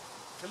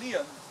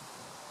 Caerleon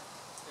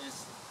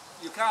is,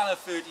 you can't have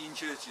 13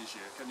 churches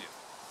here, can you?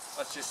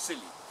 That's just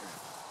silly.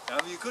 Now,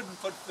 you couldn't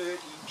put 13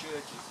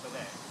 churches for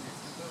there.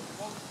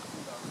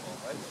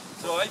 Right?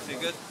 So I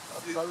figured,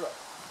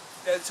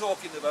 they're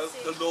talking about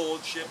the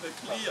lordship of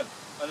Caerleon.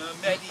 And a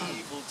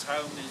medieval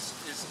town is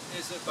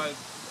about,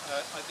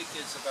 I think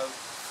it's about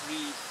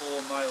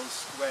 3-4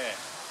 miles square,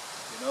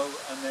 you know,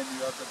 and then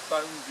you have the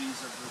boundaries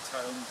of the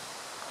town,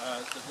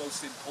 the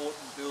most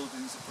important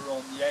buildings that are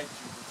on the edge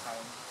of the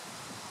town,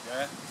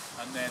 yeah,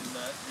 and then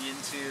the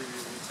interior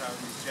of the town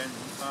is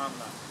generally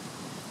farmland.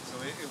 So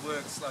it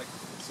works like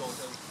sort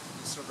of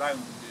the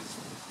surround is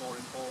more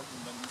important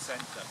than the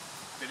centre,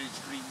 village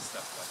green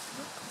stuff, like,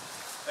 you know.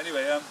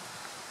 Anyway,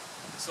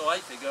 so I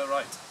figure,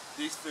 right,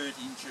 these 13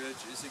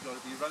 churches, they've got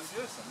to be around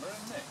here somewhere,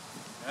 haven't they?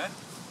 Yeah?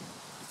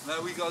 Now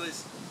we got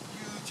this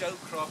huge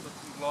outcrop of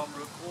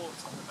conglomerate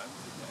quartz on the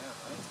mountain there,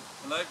 right?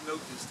 And I've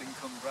noticed in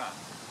Cwmbran,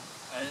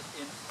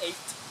 in 8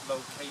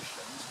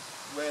 locations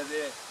where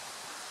there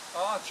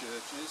are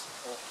churches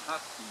or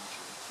have been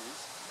churches,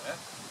 yeah,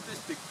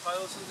 there's big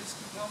piles of this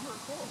conglomerate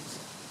quartz.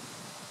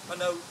 I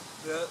know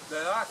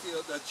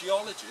the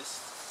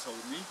geologists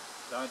told me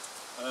that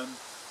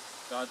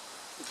that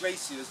the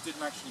glaciers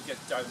didn't actually get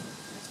down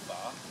this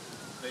far.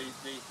 They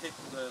hit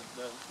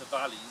the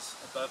valleys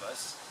above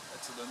us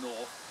to the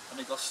north, and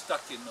they got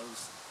stuck in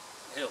those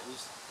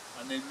hills,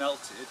 and they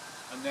melted,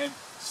 and then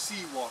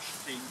sea wash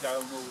came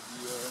down over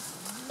the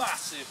earth.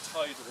 Massive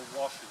tidal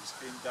washes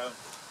came down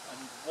and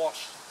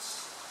washed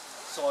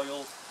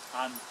soil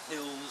and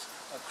hills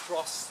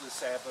across the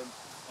Severn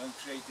and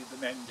created the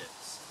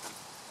Mendips.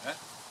 Yeah?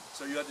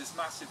 So you had this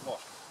massive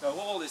wash. Now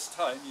all this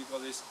time you've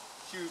got this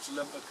huge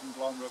lump of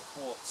conglomerate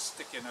quartz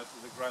sticking out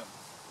of the ground.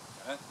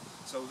 Yeah?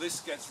 So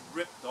this gets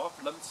ripped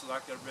off, lumps of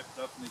that get ripped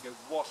up and they get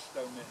washed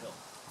down the hill.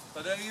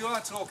 But you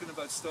are talking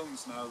about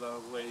stones now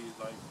that weigh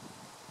like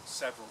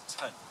several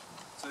tons.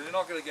 So they're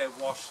not going to get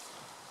washed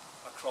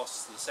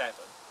across the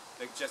Severn.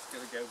 They're just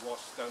going to get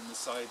washed down the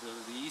side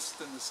of the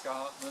eastern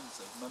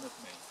escarpments of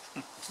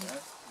Mynydmain.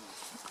 Yeah?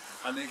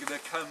 And they're going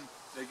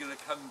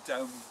to come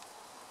down.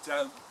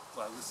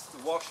 Well,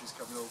 the wash is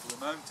coming over the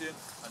mountain,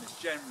 and it's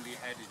generally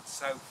headed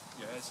south.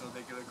 Yeah, so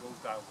they're going to go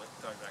that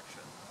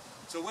direction.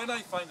 So when I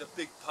find a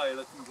big pile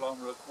of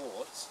conglomerate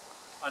quartz,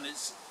 and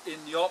it's in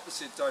the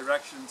opposite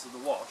direction to the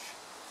wash,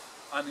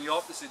 and the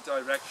opposite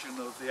direction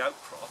of the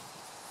outcrop,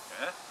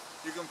 yeah,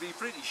 you can be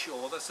pretty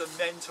sure that some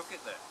men took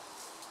it there.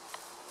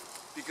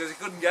 Because they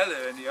couldn't get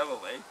there any other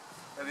way,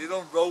 and they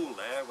don't roll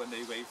there when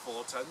they weigh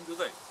 4 tons, do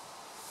they?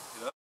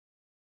 You know?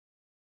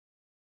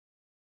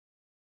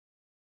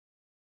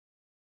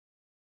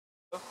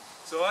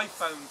 So I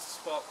found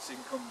spots in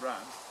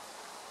Cwmbran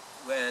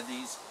where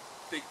these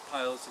big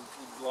piles of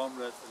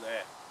conglomerate are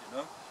there, you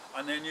know.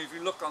 And then if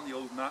you look on the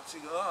old maps,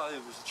 you go, oh,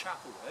 there was a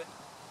chapel there,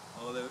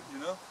 or there, you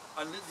know.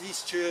 And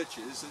these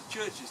churches, the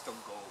churches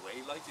don't go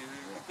away. Like you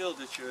build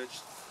a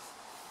church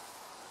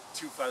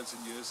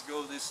 2,000 years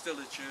ago, there's still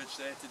a church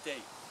there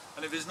today.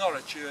 And if there's not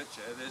a church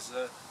there, there's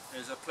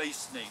a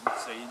place named,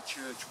 say, in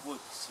Church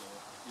Woods, or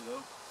you know,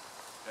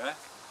 yeah,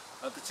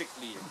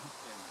 particularly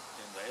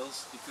in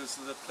Wales because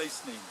of the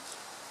place names.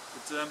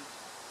 But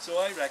so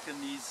I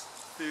reckon these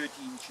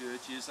 13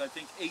 churches, I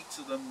think 8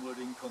 of them were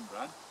in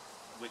Cwmbran,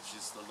 which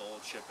is the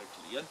lordship of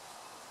Caerleon.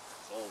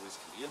 It's always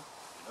Caerleon,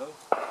 you know.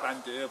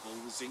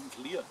 Llanderfel was in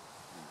Caerleon,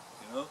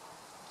 you know.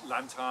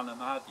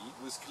 Llantarnam Abbey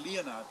was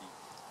Caerleon Abbey.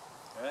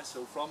 Yeah,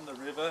 so from the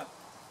river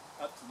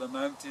up to the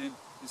mountain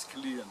is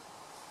Caerleon.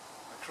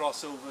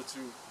 Across over to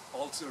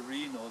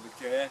Altarine or the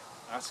Gare,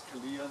 that's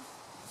Caerleon.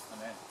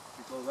 And then if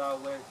you go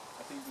that way,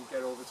 I think you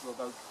get over to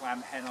about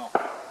Llanhennoch.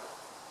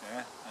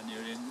 Yeah, and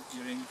you're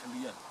in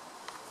Caerleon.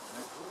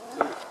 Yeah.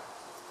 So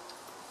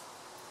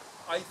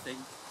I think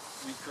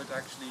we could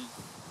actually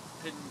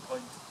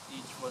pinpoint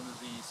each one of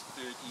these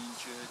 13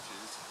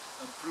 churches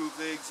and prove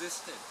they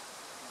existed.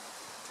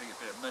 Take a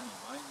bit of money,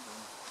 mind,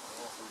 and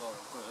an awful lot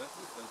of work,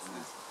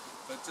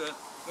 but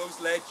those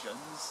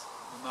legends,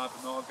 the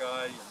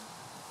Mabinogi, and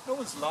no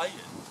one's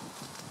lying.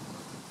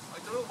 I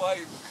don't know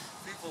why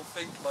people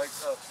think like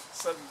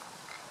some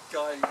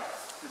guy,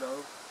 you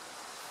know,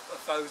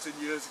 1,000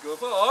 years ago,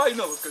 oh, I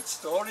know a good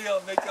story,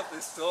 I'll make up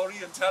this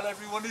story and tell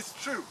everyone it's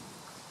true.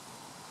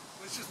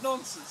 Which is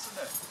nonsense,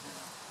 isn't it?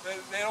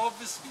 They're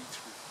obviously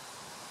true.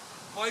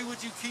 Why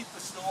would you keep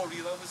a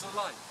story that was a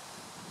lie?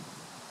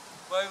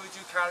 Why would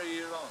you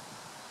carry it on?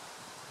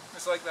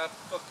 It's like that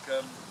book,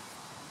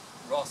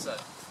 Rossa,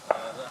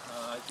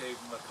 I gave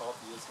him a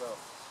copy as well.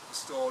 The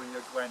Story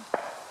of Gwent.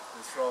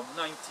 It's from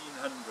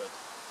 1900. It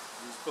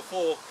was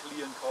before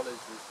Caerleon College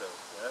was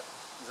built. Yeah?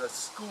 It was a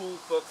school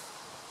book,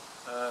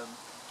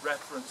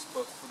 reference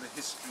book for the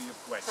history of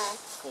Gwent.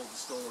 It's called The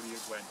Story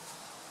of Gwent.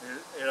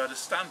 It had a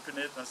stamp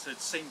in it that said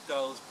St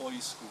Giles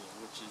Boys School,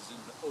 which is in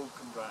Old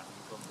Cwmbran,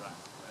 in Cwmbran.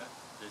 Yeah?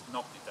 They've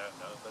knocked it down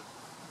now, but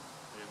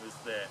it was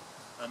there.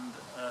 And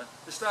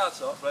it starts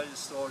off, right, the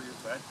story of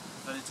Gwent,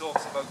 and it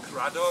talks about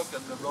Craddock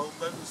and the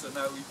Romans and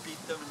how he beat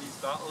them in these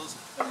battles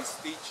and his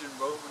speech in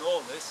Rome and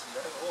all this.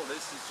 Yeah, all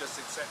this is just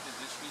accepted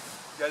history.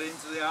 Get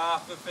into the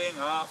Arthur thing,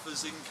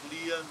 Arthur's in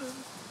Caerleon and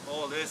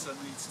all this, and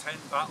these 10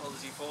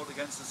 battles he fought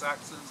against the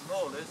Saxons and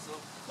all this. So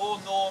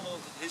all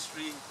normal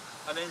history,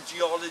 and then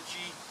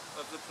geology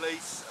of the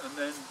place, and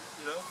then,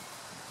 you know,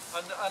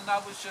 and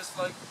that was just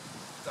like,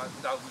 that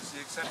was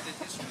the accepted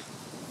history.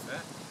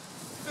 Yeah?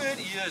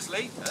 30 years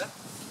later,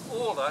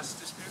 all that's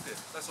disputed.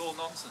 That's all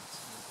nonsense.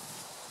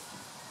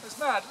 It's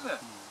mad, isn't it?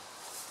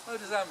 How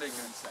does that make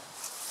any sense?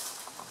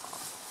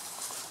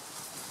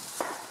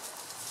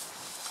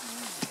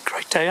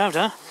 Great day out,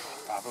 huh?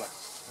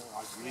 Fabulous.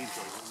 I really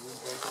enjoyed it. You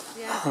enjoyed it?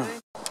 Yeah, very.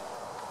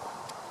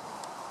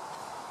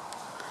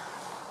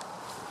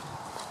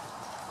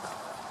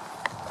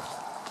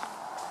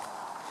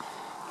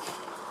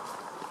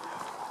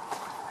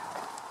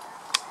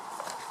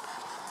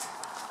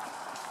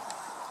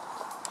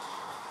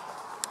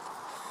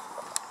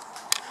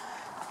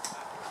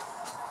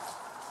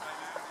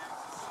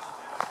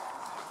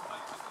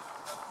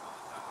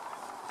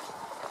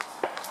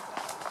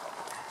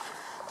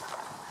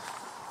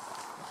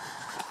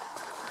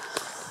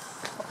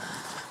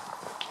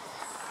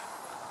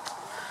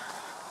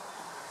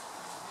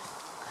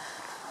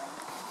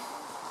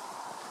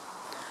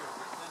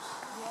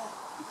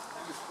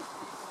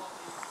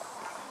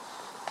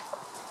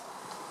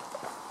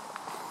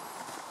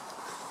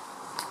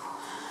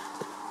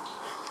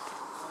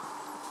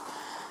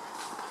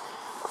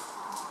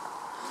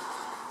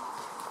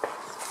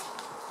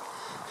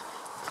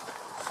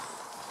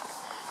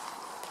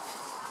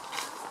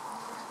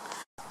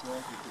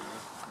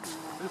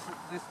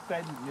 This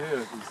bend here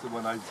is the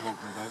one I'm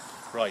talking about.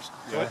 Right.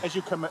 Yeah. So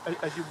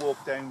as you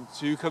walk down.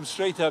 So you come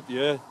straight up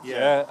here,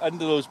 Yeah.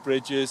 under those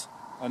bridges,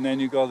 and then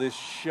you got this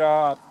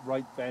sharp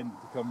right bend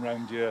to come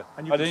round here.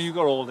 And then you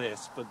got all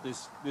this, but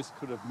this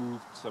could have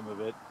moved some of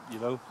it, you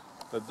know.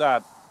 But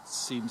that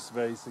seems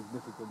very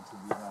significant to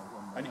me now.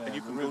 And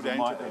you can go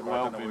down to the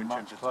well in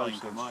terms of time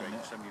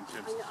constraints.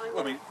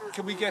 I mean,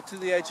 can we get to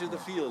the edge of the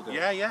field? Then?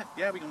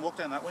 Yeah, we can walk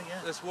down that way,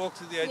 yeah. Let's walk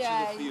to the edge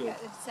Yeah, of the field. you get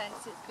the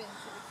sense it's been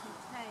sort of contained.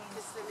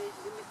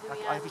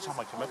 Every time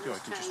I come up here, I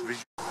can just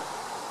visualize.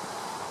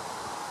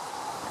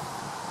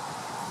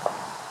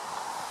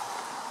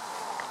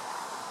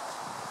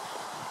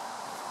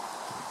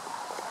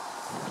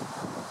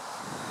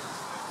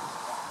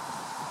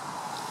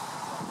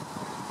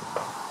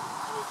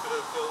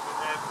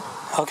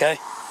 Okay.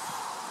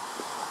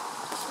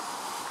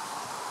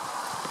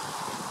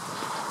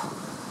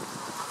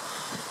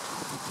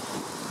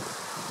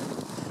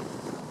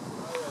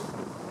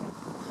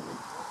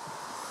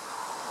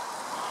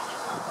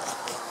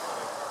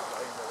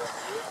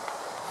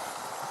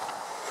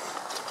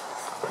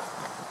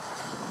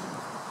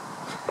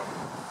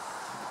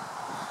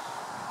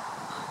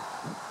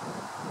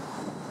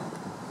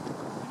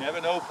 You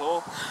never know,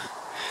 Paul.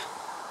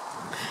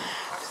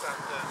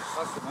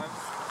 That's the mountain.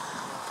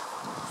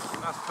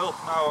 And that's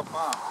Piltmauer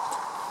Farm.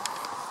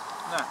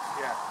 No,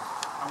 yeah.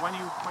 And when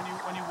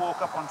you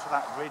walk up onto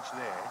that ridge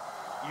there,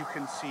 you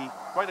can see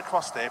right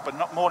across there, but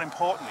not more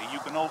importantly, you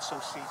can also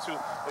see through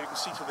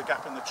the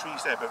gap in the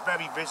trees there, but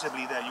very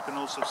visibly there, you can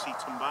also see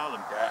Tumbalum.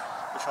 Yeah.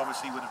 Which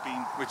obviously would have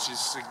been Which is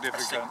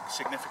significant.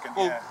 Significant.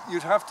 Well, Yeah.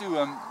 you'd have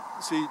to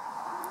see.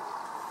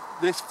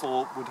 This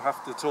fort would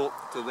have to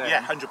talk to them.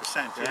 Yeah,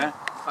 100%. Yeah.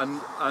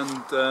 And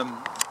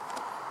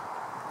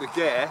the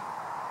Gare,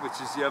 which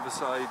is the other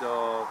side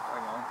of.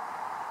 Hang on.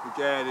 The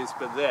Gare is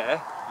but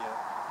there. Yeah.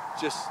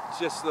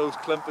 Just those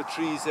clump of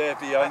trees there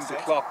behind the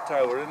clock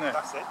tower, isn't it?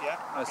 That's it. Yeah.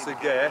 That's the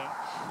Gare.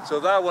 So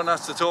that one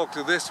has to talk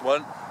to this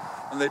one,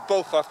 and they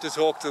both have to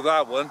talk to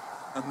that one,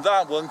 and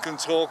that one can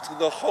talk to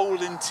the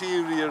whole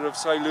interior of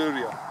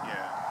Siluria.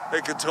 Yeah.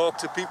 They can talk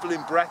to people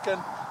in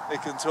Brecon, they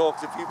can talk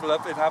to people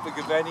up in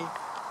Abergavenny,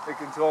 they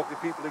can talk to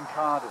people in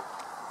Cardiff.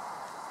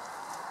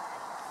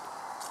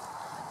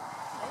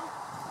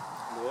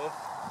 Lower.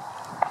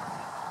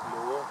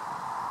 Lower.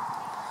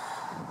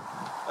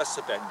 That's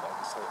the bend I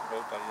was talking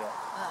about,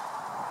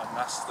 yeah. And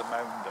that's the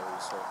mound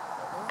also.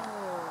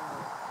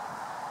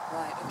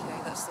 Right, okay,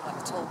 that's like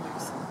the toll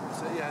booth.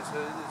 So yeah, it's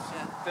a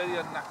very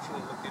unnatural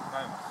looking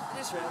mound.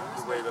 It is really,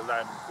 The way the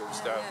land goes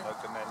down,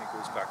 like, and then it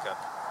goes back up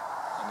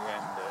on the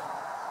end there.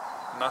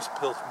 And that's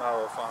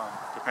Piltmauer Farm.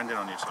 Depending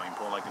on your time,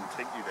 Paul, I can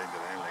take you down to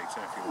there later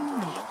if you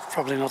want to look.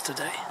 Probably not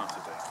today. Not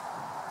today.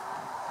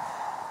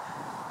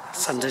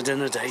 Sunday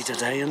dinner day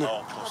today, isn't it? Oh,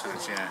 of course it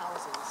is, yeah.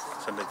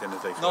 Sunday dinner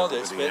day for No,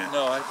 everybody, this bit, yeah.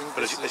 no, I think.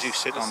 But as you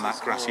sit on that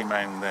grassy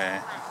mound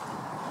there,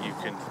 you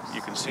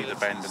can see the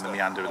bend and the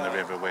meander in the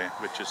river where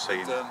Richard's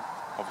saying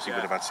obviously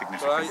would have had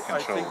significant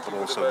control, but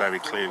also very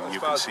clearly you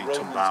can see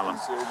Tumbalum,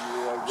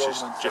 which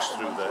is just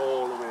through the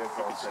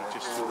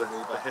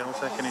hills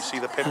there. Can you see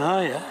the pit?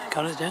 Oh yeah,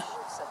 got it, yeah.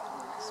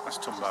 That's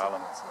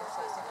Tumbalum.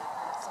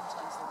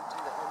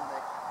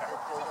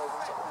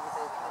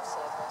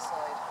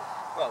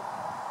 Well,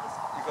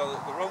 you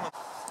got the Roman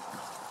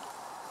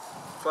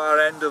far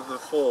end of the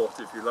fort,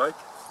 if you like,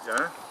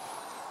 yeah.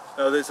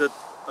 Now there's a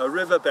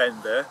river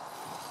bend there,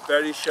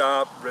 very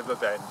sharp river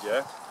bend,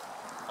 yeah.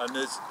 And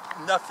there's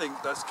nothing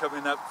that's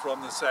coming up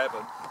from the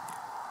Severn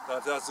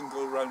that doesn't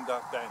go round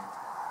that bend.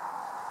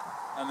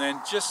 And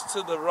then just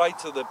to the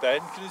right of the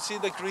bend, can you see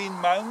the green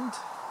mound?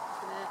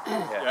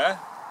 Yeah.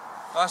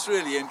 That's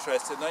really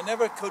interesting. I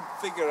never could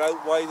figure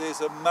out why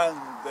there's a mound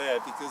there,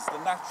 because the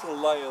natural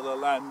lie of the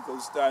land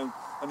goes down,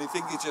 and you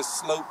think it just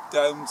sloped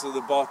down to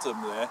the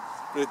bottom there,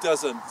 but it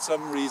doesn't. For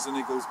some reason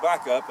it goes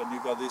back up and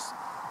you've got this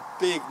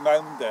big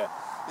mound there.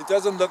 It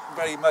doesn't look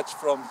very much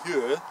from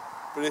here,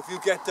 but if you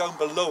get down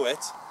below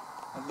it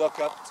and look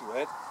up to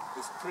it,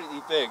 It's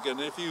pretty big,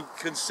 and if you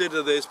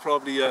consider there's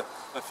probably a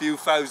few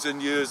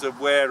thousand years of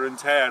wear and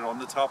tear on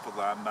the top of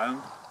that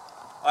mound,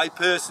 I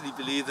personally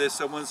believe there's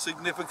someone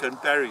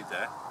significant buried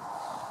there,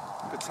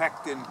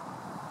 protecting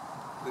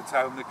the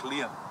town of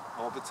Caerleon,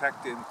 or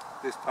protecting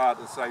this part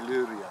of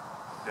Siluria.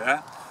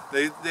 Yeah,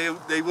 they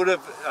would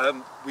have.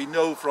 We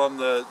know from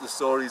the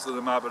stories of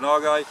the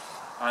Mabinogi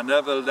and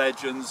other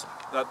legends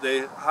that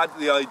they had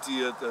the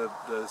idea that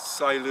the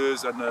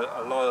Silurs and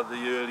a lot of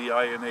the early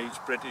Iron Age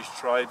British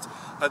tribes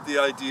had the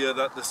idea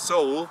that the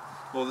soul,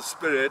 or the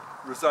spirit,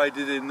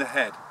 resided in the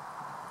head.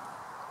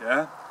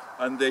 Yeah,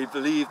 and they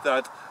believed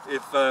that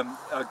if a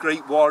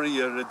great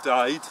warrior had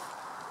died,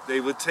 they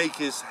would take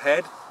his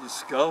head, his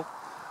skull,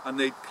 and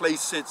they'd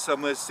place it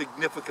somewhere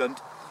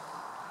significant,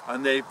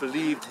 and they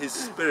believed his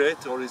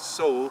spirit or his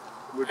soul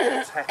would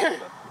protect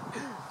them.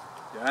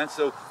 Yeah,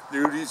 so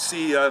you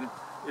see,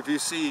 if you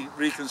see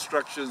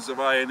reconstructions of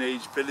Iron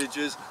Age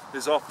villages,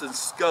 there's often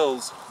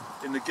skulls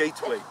in the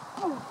gateway,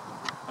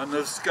 and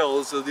those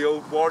skulls are the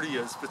old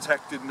warriors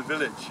protecting the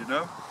village, you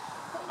know.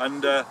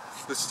 And the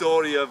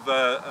story of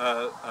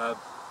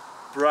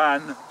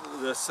Bran,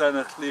 the son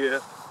of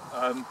Caer,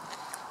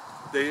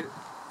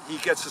 he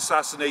gets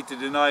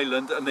assassinated in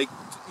Ireland, and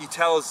he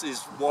tells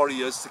his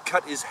warriors to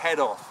cut his head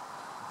off,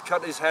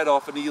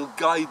 and he'll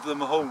guide them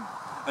home.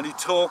 And he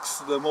talks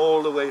to them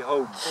all the way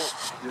home,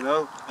 you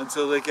know,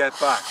 until they get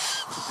back.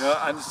 You know,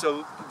 and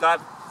so that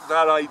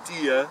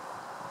idea,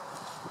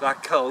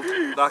 that cult,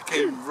 that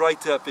came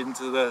right up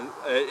into the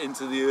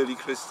early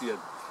Christian.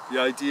 The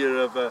idea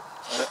of a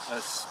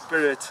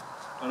spirit,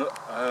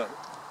 a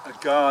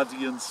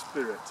guardian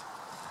spirit,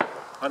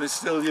 and it's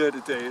still here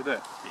today, isn't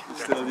it?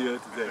 It's still here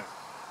today.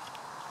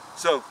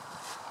 So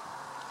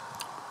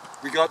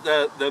we got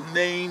the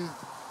main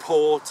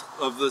port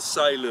of the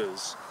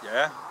Silurs,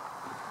 yeah.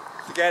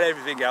 Forget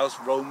everything else,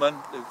 Roman,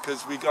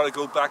 because we got to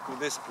go back with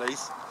this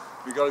place.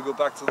 We got to go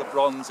back to the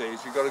Bronze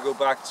Age. We got to go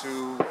back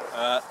to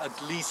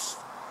at least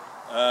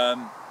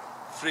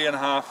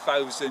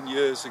 3,500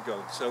 years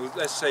ago. So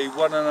let's say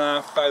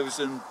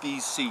 1,500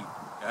 BC.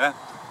 Yeah,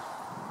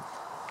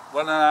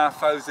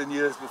 1,500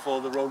 years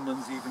before the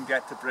Romans even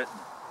get to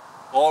Britain,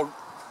 or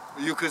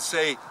you could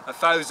say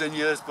 1,000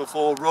 years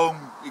before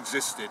Rome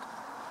existed.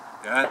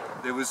 Yeah,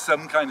 there was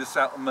some kind of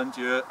settlement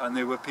here, and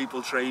there were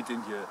people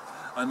trading here.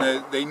 And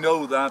they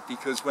know that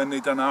because when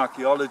they done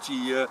archaeology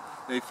here,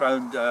 they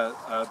found a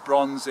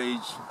Bronze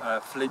Age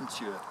flint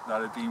here that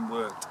had been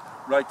worked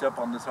right up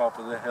on the top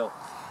of the hill.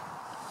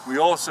 We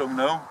also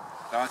know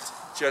that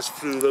just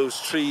through those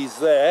trees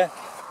there,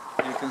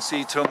 you can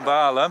see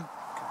Tumbalum.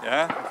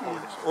 Yeah.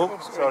 Oh,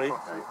 sorry.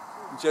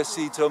 You just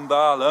see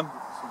Tumbalum,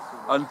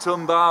 and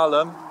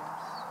Tumbalum,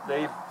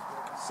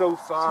 so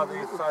far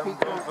they've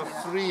found over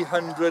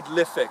 300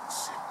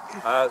 lithics.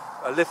 A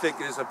lithic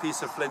is a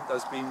piece of flint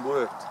that's been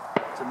worked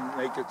to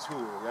make a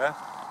tool, yeah?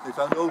 They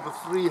found over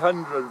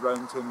 300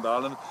 around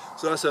Tumbalum,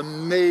 so that's a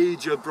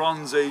major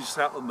Bronze Age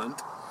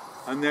settlement.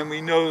 And then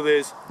we know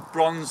there's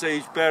Bronze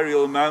Age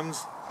burial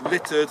mounds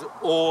littered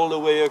all the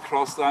way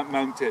across that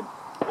mountain,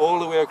 all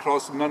the way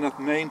across Mynach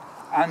Main,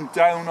 and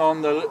down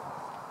on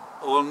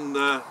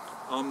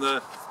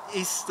the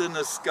eastern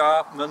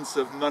escarpments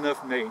of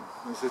Mynach Main.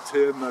 There's a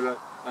term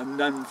a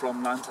nun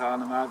from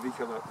Llantarnam Abbey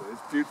come up with.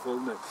 It's beautiful,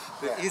 isn't it?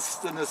 The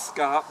eastern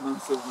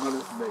escarpments of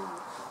Mynach Main.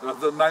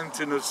 The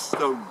mountain of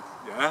stone,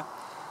 yeah?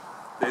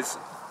 There's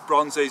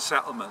Bronze Age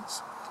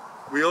settlements.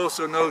 We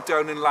also know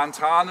down in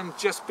Llantarnam,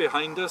 just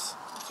behind us,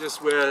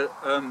 just where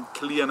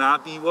Caerleon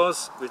Abbey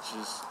was, which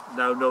is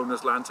now known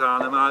as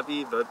Llantarnam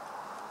Abbey, but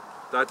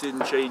that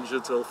didn't change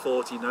until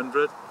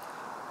 1400.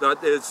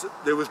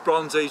 There was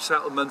Bronze Age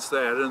settlements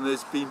there, and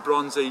there's been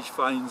Bronze Age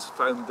finds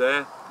found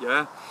there,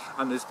 yeah?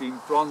 And there's been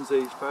Bronze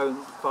Age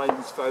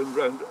finds found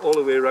all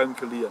the way around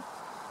Caerleon.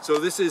 So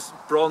this is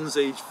Bronze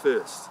Age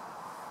first.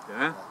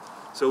 Yeah,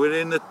 so we're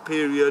in a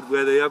period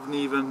where they're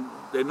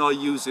not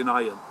using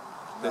iron.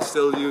 They're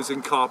still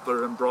using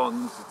copper and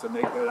bronze to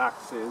make their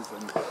axes,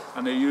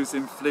 and they're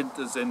using flint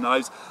as their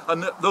knives.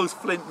 And those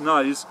flint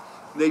knives,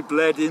 they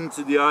bled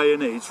into the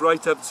Iron Age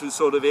right up to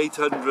sort of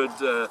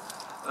 800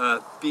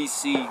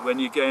 BC, when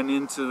you're getting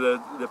into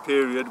the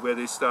period where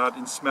they start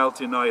in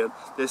smelting iron.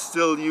 They're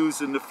still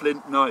using the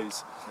flint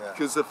knives,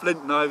 because the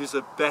flint knives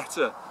are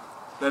better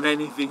than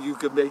anything you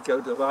can make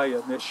out of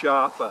iron. They're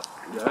sharper,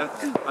 yeah,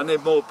 and they're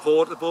more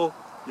portable,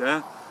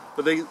 yeah.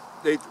 But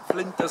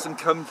flint doesn't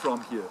come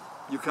from here.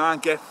 You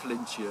can't get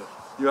flint here.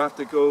 You have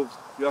to go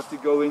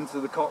into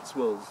the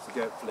Cotswolds to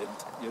get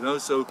flint, you know.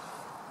 So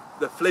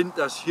the flint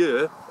that's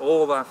here,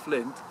 all that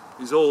flint,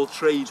 is all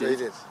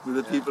traded with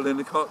the people in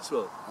the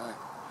Cotswolds. Right.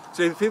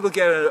 So if people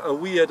get a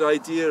weird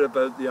idea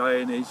about the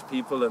Iron Age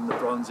people and the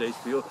Bronze Age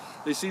people,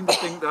 they seem to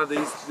think that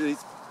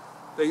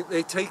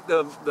they take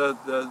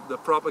the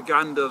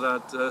propaganda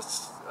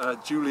that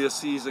Julius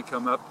Caesar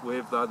come up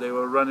with, that they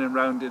were running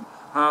around in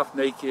half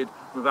naked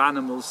with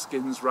animal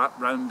skins wrapped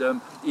around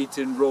them,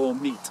 eating raw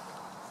meat.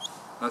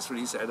 That's what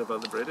he said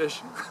about the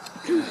British.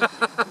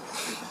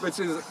 Which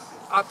is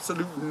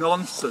absolute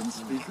nonsense,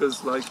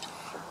 because like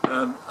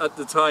at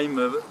the time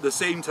of the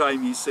same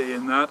time he's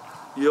saying that,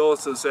 he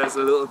also says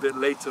a little bit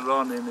later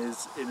on in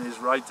his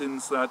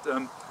writings that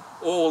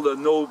all the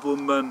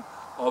noblemen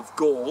of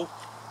Gaul,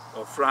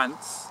 of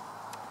France,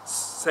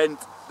 sent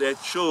their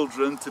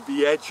children to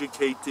be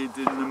educated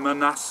in the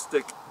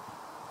monastic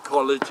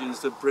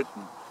colleges of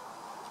Britain.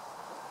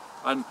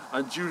 And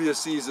Julius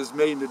Caesar's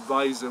main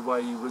advisor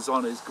while he was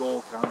on his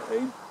Gaul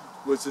campaign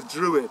was a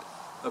druid,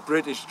 a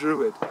British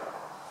druid.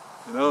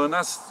 You know, and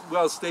that's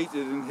well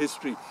stated in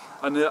history.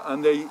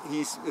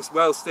 It's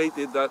well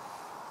stated that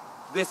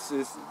this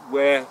is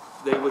where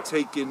they were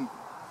taking,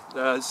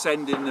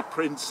 sending the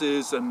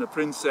princes and the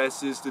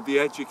princesses to be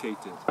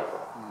educated.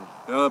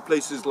 You know,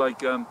 places like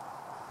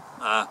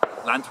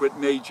Llantwit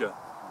Major,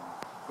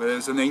 where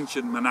there's an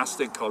ancient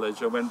monastic college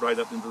that went right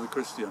up into the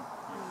Christian.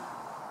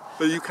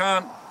 But you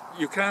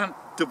can't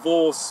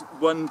divorce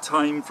one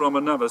time from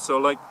another. So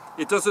like,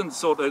 it doesn't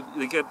sort of,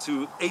 they get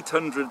to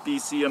 800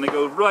 BC and they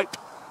go, right,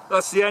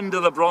 that's the end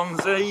of the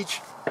Bronze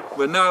Age,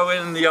 we're now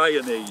in the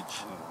Iron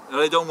Age. And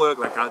it don't work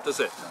like that,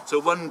 does it?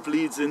 So one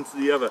bleeds into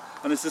the other.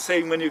 And it's the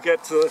same when you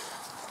get to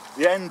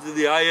the end of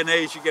the Iron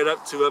Age, you get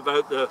up to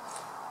about the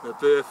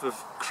birth of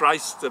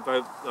Christ,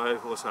 about,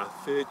 what's that,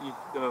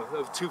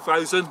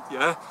 2000,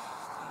 yeah?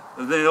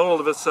 And then all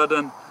of a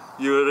sudden,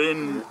 you're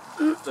in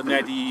the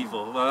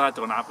medieval. Well, that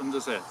don't happen,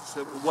 does it?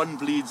 So one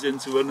bleeds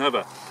into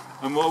another.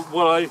 And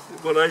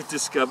what I've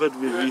discovered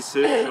with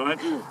research, right,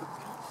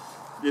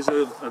 is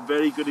a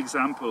very good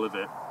example of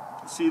it.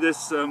 See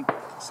this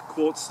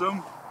quartz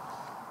stone?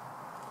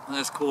 And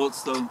this quartz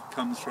stone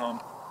comes from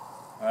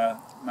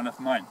Mynach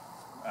Mine,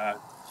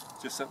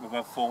 just up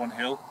above Fawn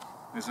Hill.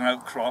 There's an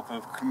outcrop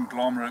of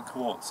conglomerate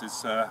quartz.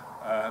 It's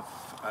an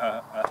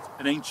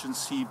ancient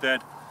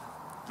seabed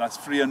that's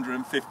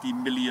 350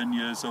 million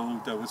years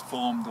old, that was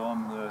formed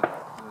on the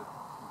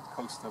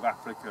coast of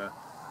Africa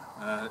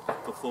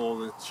before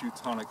the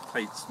tectonic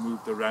plates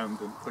moved around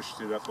and pushed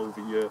it up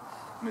over here,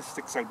 and it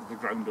sticks out of the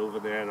ground over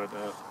there at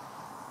a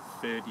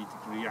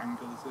 30-degree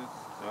angle, is it?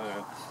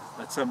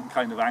 At some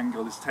kind of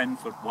angle, it's 10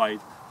 foot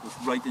wide, goes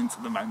right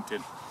into the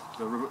mountain.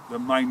 The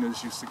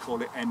miners used to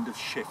call it end of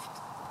shift,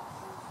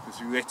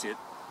 because you hit it,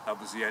 that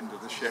was the end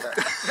of the shift.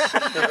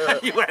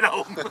 You went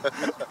home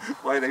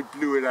while they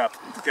blew it up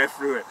to get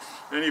through it.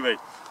 Anyway,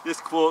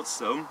 this quartz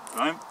stone,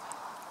 right,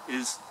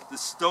 is the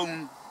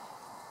stone,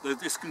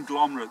 this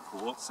conglomerate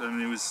quartz,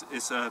 and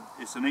it's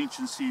an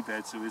ancient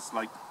seabed, so it's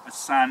like a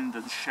sand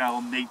and shell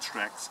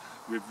matrix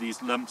with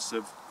these lumps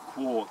of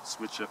quartz,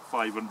 which are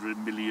 500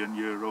 million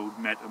year old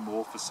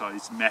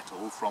metamorphosized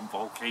metal from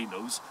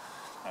volcanoes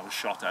that was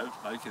shot out,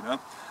 like, you know,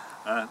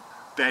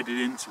 bedded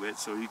into it,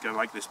 so you get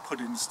like this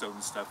pudding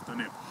stone stuff, don't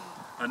you?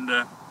 And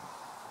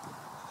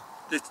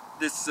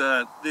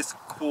this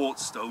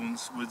quartz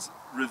stones was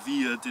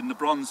revered in the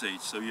Bronze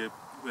Age, so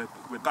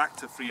we're back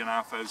to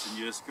 3,500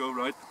 years ago,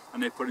 right?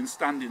 And they're putting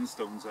standing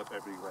stones up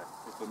everywhere.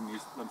 They're putting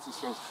these lumps of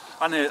stones,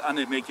 and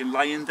they're making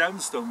lying down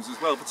stones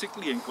as well,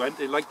 particularly in Gwent.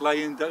 They like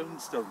lying down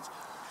stones.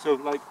 So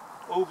like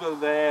over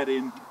there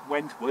in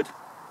Wentwood,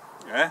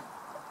 yeah,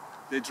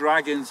 they're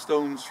dragging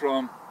stones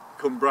from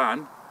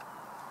Cwmbran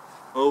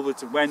over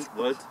to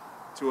Wentwood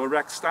to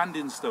erect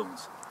standing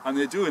stones. And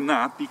they're doing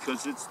that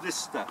because it's this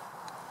stuff.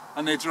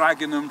 And they're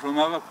dragging them from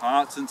other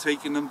parts and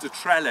taking them to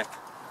Trellick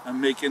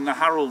and making the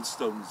Harold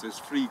stones. There's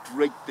 3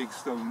 great big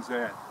stones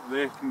there.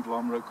 They're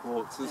conglomerate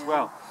quartz as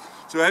well.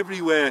 So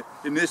everywhere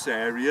in this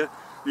area,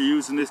 they're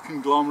using this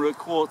conglomerate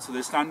quartz for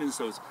their standing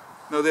stones.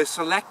 Now they're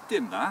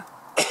selecting that.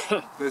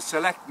 They're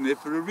selecting it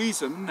for a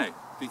reason, isn't it?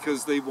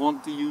 Because they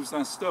want to use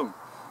that stone.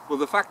 Well,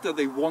 the fact that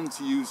they want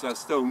to use that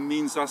stone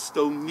means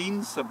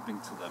something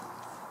to them.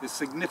 It's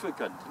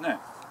significant, isn't it?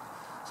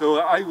 So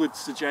I would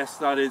suggest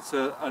that it's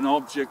an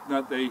object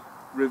that they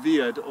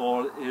revered,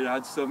 or it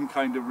had some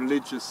kind of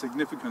religious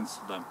significance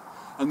to them.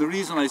 And the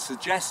reason I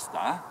suggest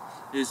that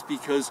is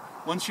because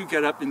once you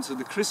get up into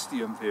the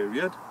Christian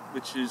period,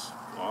 which is,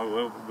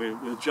 well,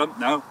 we'll jump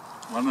now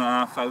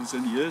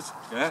 1,500 years,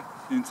 yeah,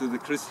 into the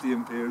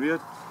Christian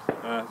period,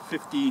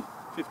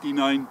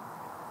 59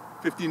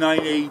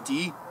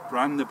 AD,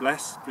 Bran the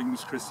Blessed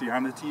brings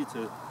Christianity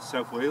to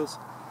South Wales,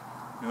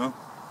 you know.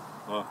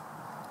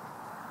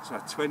 Is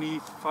that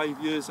 25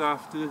 years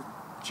after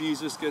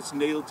Jesus gets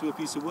nailed to a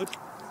piece of wood?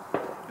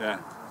 Yeah,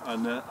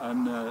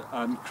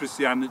 and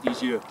Christianity's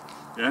here,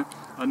 yeah.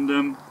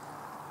 And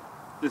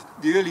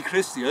the early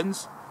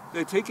Christians,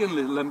 they're taking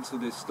little lumps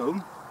of this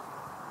stone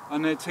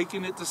and they're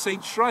taking it to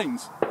saint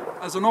shrines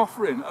as an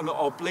offering, an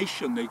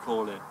oblation they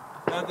call it.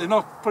 They're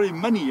not putting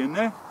money in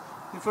there,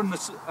 they're from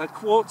a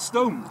quartz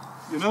stone,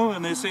 you know,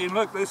 and they're saying,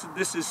 look, this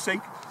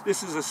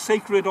is a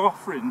sacred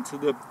offering to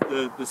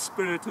the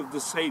spirit of the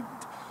saint,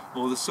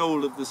 or the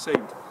soul of the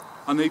saint.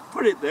 And they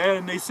put it there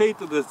and they say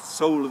to the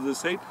soul of the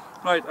saint,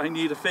 right, I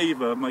need a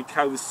favour, my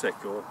cow's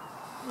sick, or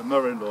the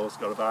mother-in-law's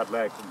got a bad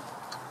leg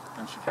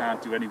and she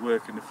can't do any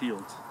work in the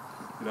field,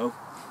 you know,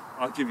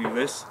 I'll give you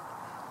this,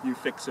 you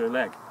fix her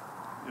leg,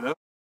 you know.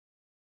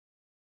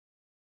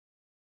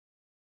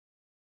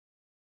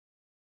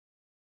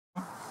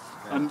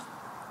 And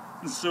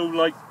so,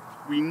 like,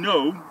 we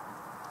know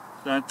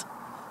that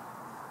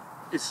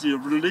it's a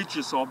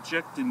religious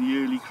object in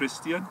the early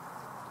Christian,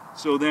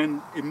 so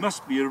then it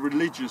must be a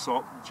religious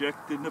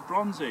object in the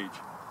Bronze Age.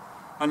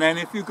 And then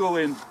if you go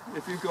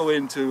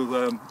into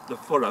the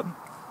Fulham,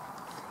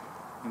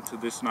 into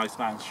this nice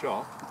man's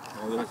shop,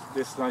 or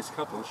this nice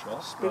couple's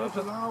shop. Spirit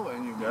of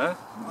Arwen, you mean? Yeah,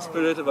 the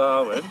Spirit of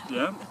Arwen,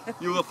 yeah.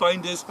 You will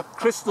find there's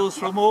crystals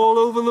from all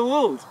over the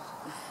world.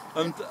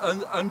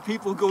 And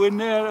people go in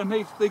there and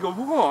they go,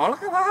 whoa,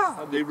 look at that!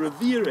 And they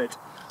revere it,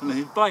 and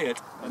they buy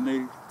it, and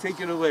they take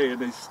it away, and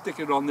they stick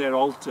it on their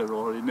altar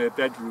or in their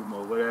bedroom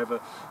or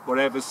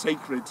wherever's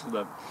sacred to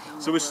them.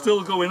 So it's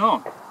still going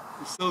on.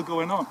 It's still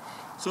going on.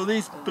 So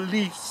these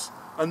beliefs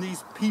and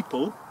these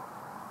people,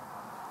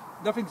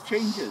 nothing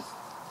changes.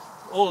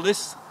 All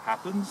this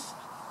happens,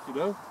 you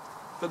know,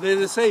 but they're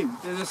the same.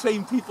 They're the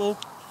same people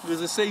with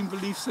the same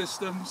belief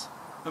systems,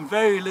 and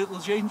very little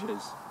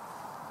changes.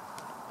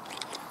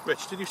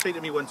 Rich, did you say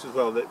to me once as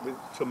well that with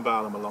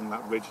Tumbalum along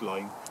that ridge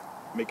line,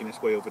 making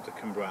its way over to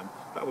Cwmbran,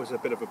 that was a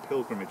bit of a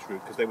pilgrimage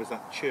route because there was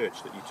that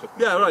church that you took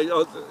me Yeah, to.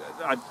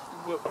 right.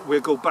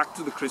 We'll go back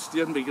to the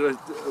Christian. We're gonna,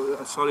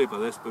 sorry about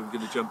this, but we're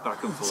going to jump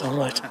back and forth. It's all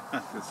right.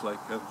 It's like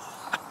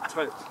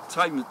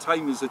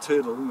time is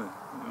eternal, isn't it?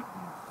 You know?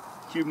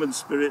 Human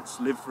spirits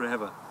live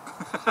forever.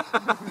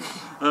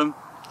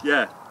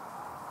 Yeah.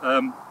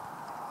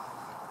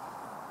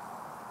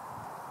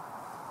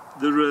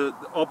 There are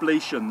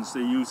oblations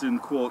they use in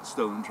quartz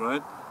stones,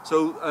 right?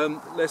 So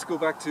let's go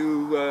back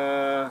to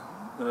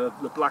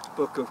the Black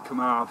Book of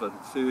Carmarthen,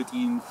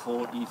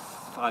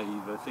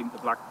 1345, I think, the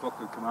Black Book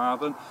of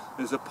Carmarthen.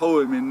 There's a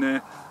poem in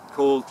there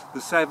called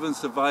The Seven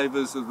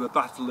Survivors of the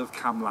Battle of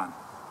Caerleon.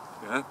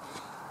 Yeah?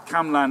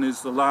 Caerleon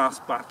is the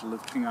last battle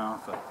of King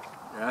Arthur.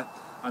 Yeah?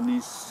 And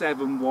these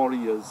 7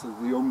 warriors are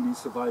the only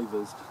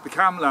survivors. The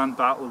Caerleon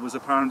battle was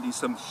apparently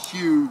some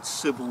huge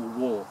civil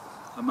war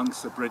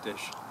amongst the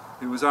British.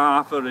 It was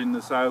Arthur in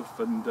the south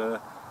and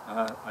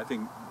I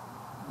think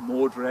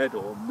Mordred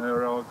or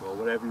Murog or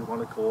whatever you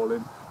want to call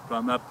him,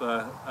 from up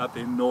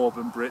in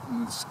northern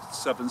Britain,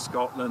 southern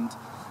Scotland.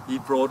 He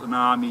brought an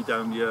army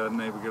down here and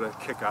they were going to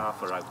kick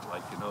Arthur out,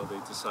 like, you know, they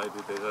decided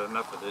they'd had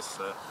enough of this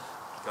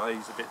guy,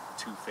 he's a bit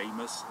too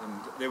famous, and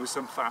there was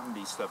some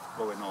family stuff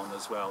going on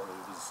as well.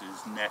 It was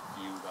his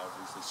nephew that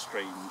was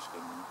estranged,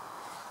 and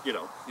you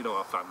know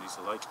how families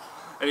are like.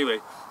 Anyway,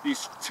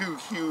 these 2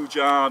 huge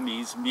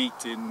armies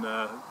meet in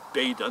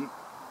Baden,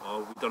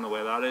 or we don't know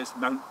where that is,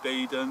 Mount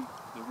Baden,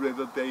 the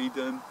River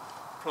Baden,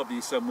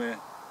 probably somewhere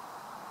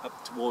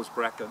up towards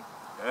Brecon,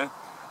 yeah?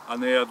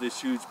 And they have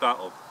this huge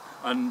battle,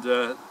 and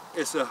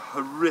it's a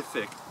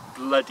horrific,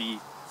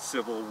 bloody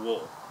civil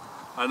war,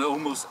 and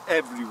almost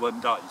everyone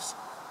dies.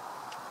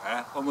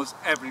 Almost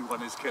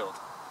everyone is killed,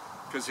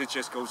 because it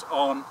just goes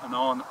on and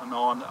on and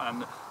on,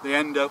 and they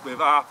end up with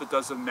half a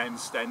dozen men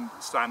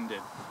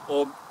standing,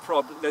 or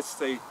let's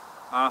say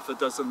half a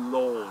dozen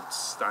lords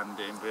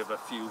standing with a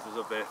few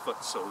of their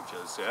foot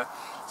soldiers. Yeah,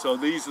 so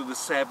these are the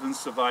 7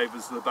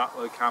 survivors of the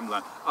Battle of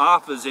Caerleon.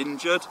 Arthur's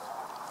injured,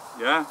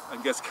 yeah,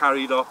 and gets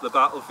carried off the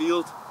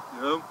battlefield,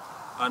 you know,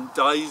 and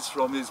dies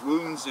from his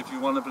wounds, if you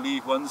want to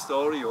believe one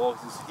story, or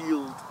is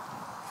healed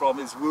from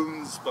his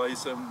wounds by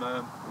some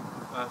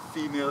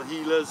female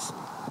healers,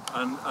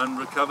 and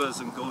recovers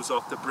and goes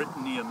off to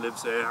Brittany and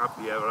lives there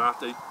happily ever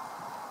after.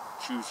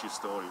 Choose your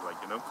story, like,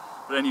 you know.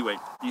 But anyway,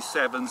 these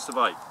 7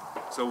 survive.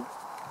 So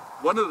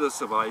one of the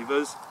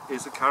survivors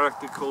is a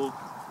character called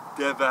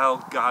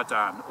Devel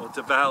Gardan, or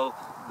Devel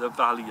the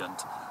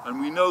Valiant. And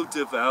we know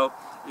Devel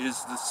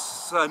is the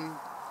son,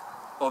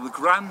 or the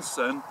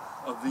grandson,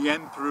 of the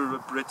Emperor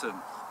of Britain.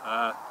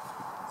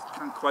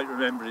 Can't quite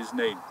remember his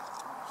name.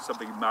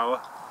 Something Mauer.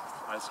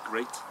 That's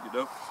great, you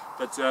know.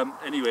 But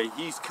anyway,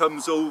 he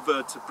comes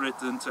over to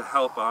Britain to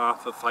help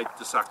Arthur fight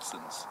the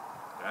Saxons.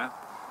 Yeah,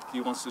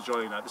 he wants to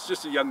join that. It's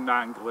just a young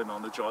man going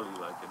on a jolly,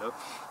 like, you know.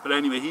 But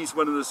anyway, he's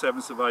one of the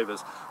 7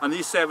 survivors, and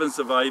these 7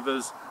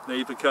 survivors,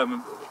 they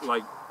become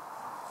like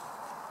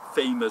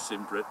famous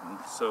in Britain.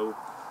 So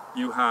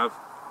you have,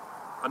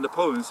 and the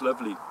poem's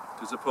lovely,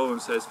 because the poem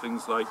says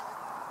things like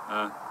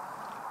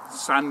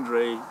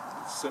Sandre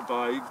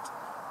survived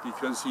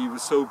because he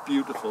was so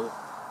beautiful.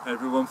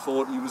 Everyone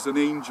thought he was an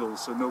angel,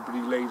 so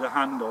nobody laid a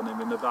hand on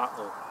him in the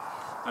battle.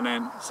 And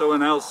then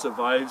someone else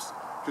survives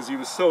because he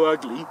was so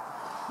ugly,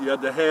 he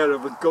had the hair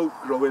of a goat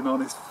growing on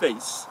his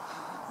face,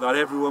 that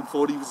everyone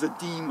thought he was a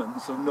demon,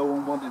 so no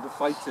one wanted to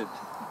fight him.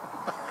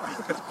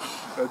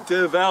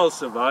 Devel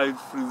survived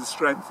through the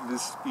strength of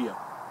his spear.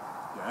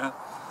 Yeah?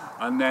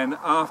 And then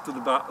after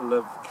the Battle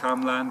of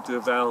Caerleon,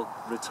 Devel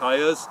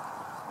retires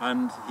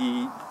and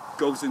he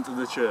goes into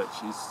the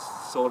church. He's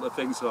sort of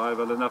thinks, so I've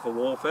had enough of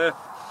warfare.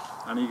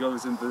 And he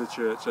goes into the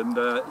church, and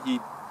he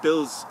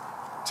builds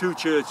 2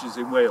 churches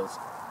in Wales.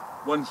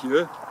 One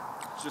here,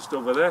 just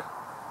over there,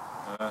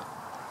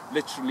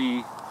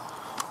 literally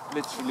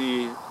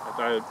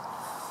about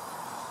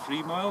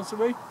 3 miles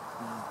away.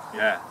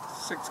 Yeah,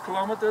 6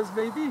 kilometres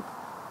maybe.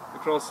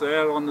 Across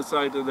there, on the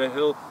side of the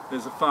hill,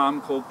 there's a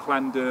farm called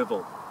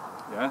Llandurfel.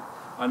 Yeah,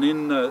 and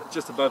in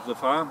just above the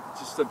farm,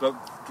 just above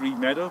Green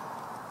Meadow,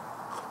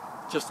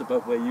 just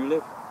above where you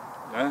live,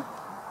 yeah,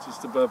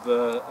 just above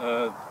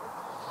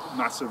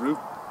Masaru,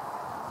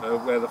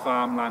 where the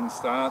farmland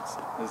starts.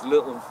 There's a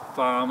little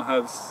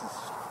farmhouse,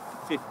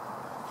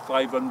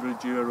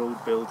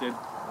 500-year-old building,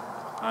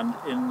 and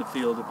in the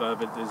field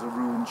above it there's a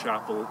ruined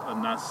chapel,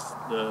 and that's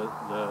the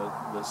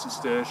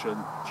Cistercian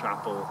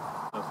chapel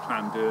of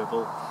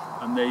Llandderfel,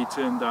 and they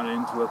turned that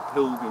into a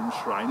pilgrim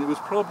shrine. It was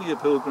probably a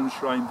pilgrim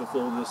shrine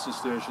before the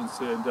Cistercians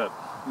turned up.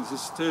 The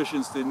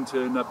Cistercians didn't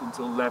turn up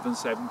until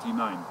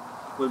 1179.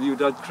 Well, you'd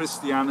had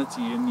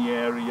Christianity in the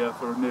area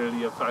for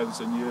nearly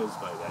 1,000 years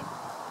by then,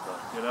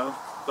 you know.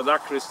 But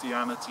that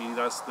Christianity,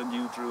 that's the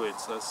New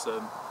Druids. That's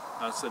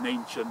an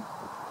ancient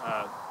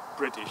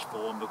British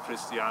form of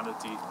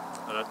Christianity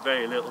that had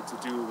very little to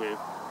do with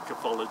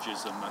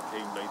Catholicism that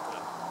came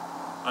later.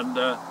 And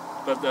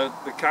but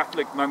the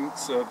Catholic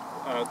monks of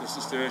the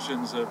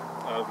Cistercians of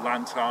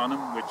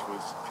Llantarnam, which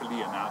was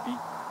Caerleon Abbey,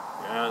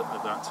 yeah,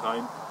 at that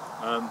time,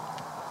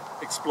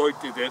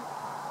 exploited it,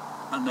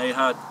 and they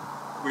had,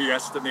 we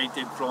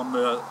estimated from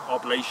the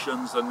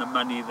oblations and the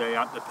money they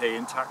had to pay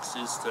in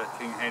taxes to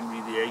King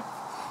Henry VIII,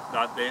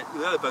 that there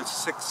were about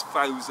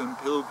 6,000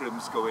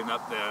 pilgrims going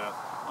up there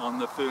on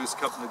the first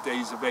couple of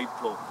days of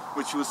April,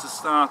 which was the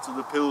start of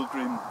the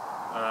pilgrim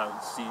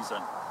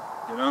season,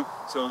 you know.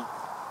 So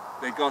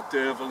they got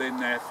Derval in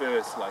there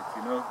first, like,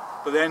 you know.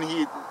 But then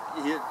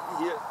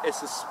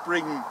it's a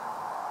spring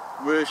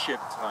worship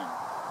time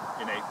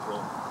in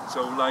April.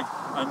 So like,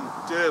 and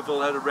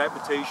Derval had a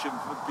reputation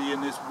for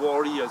being this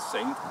warrior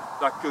saint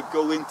that could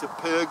go into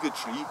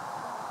purgatory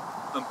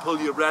and pull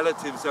your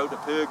relatives out of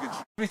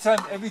purgatory.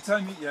 Every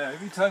time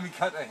you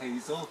cut a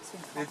hazel,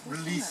 it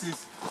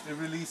releases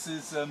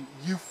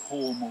youth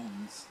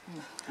hormones.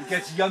 It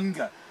gets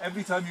younger.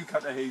 Every time you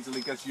cut a hazel,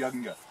 it gets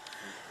younger,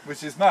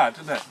 which is mad,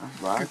 isn't it?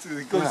 Right.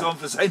 It goes on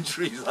for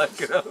centuries, like,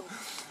 you know.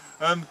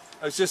 I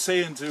was just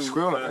saying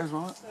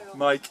to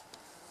Mike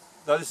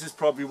that this is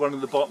probably one of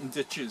the bottom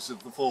ditches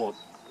of the fort.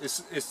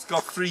 It's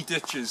got 3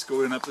 ditches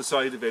going up the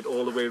side of it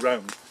all the way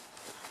round,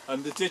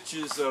 and the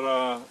ditches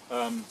are.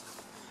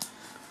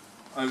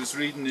 I was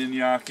reading in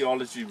the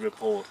archaeology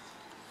report.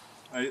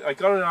 I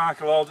got an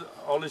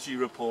archaeology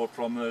report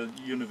from the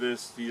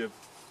University of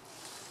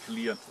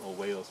Caerleon or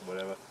Wales or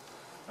whatever.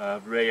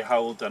 Ray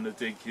Howell done a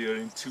dig here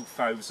in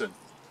 2000,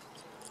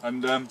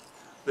 and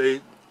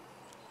the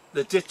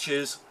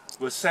ditches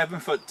were 7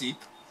 foot deep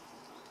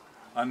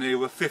and they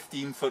were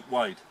 15 foot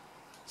wide.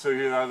 So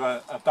you have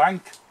a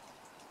bank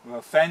with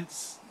a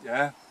fence,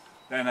 yeah,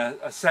 then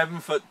a 7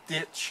 foot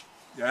ditch,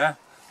 yeah,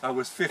 that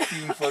was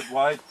 15 foot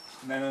wide,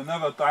 and then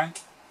another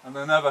bank and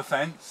another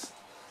fence,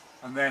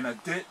 and then a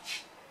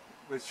ditch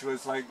which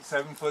was like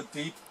 7 foot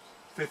deep,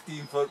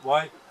 15 foot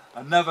wide,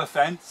 another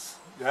fence,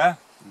 yeah,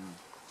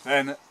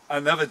 then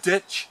another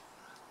ditch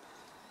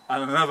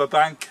and another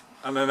bank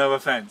and another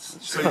fence.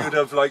 So you'd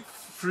have like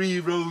 3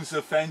 rows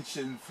of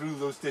fencing through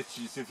those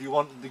ditches. If you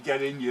wanted to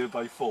get in here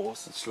by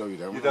force, slow you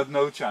down, you'd have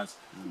no chance.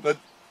 But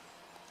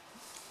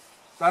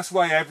that's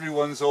why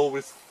everyone's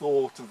always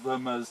thought of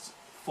them as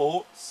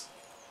forts,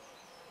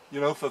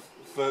 you know, for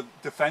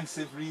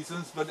defensive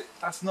reasons, but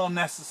that's not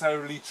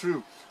necessarily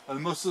true.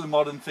 And most of the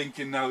modern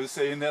thinking now is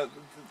saying that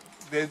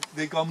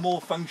they got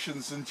more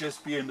functions than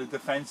just being a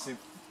defensive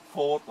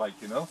fort, like,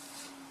 you know.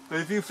 But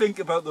if you think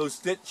about those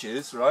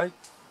ditches, right,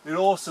 it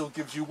also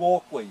gives you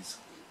walkways.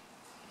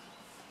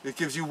 It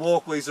gives you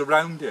walkways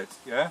around it,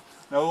 yeah.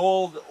 Now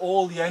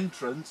all the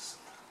entrance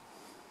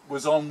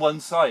was on one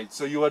side,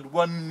 so you had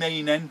one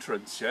main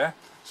entrance, yeah.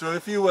 So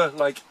if you were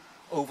like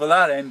over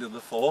that end of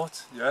the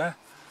fort, yeah,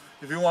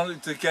 if you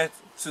wanted to get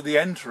to the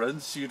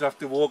entrance, you'd have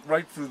to walk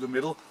right through the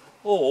middle,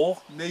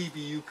 or maybe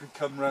you could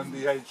come round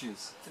the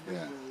edges.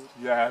 Yeah,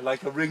 yeah,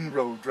 like a ring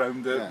road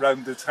round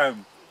the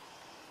town,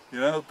 you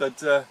know.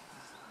 But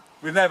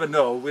we never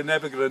know. We're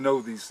never going to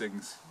know these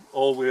things.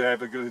 All we're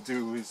ever going to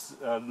do is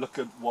look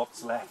at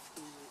what's left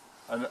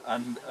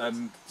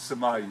and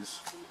surmise,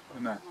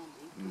 isn't it?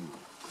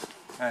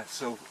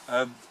 So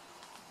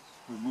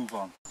we'll move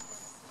on.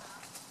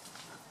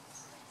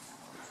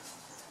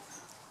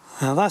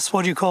 Now that's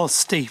what you call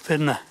steep,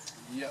 isn't it?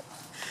 Yep,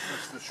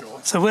 that's for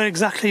sure. So where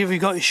exactly have you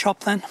got your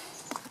shop then?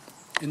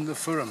 In the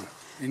Forum,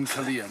 in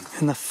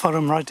Caerleon. In the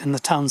Forum, right in the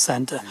town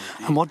centre.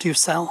 And what do you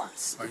sell?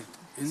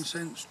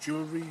 Incense,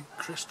 jewellery,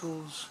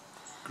 crystals,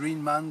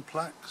 green man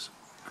plaques,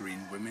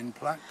 green women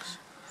plaques.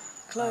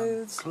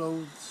 Clothes.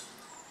 Clothes.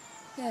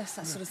 Yes,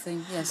 that sort of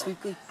thing. Yes, we've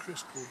got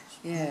crystals.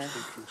 Yeah.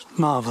 Crystals.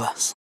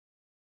 Marvellous.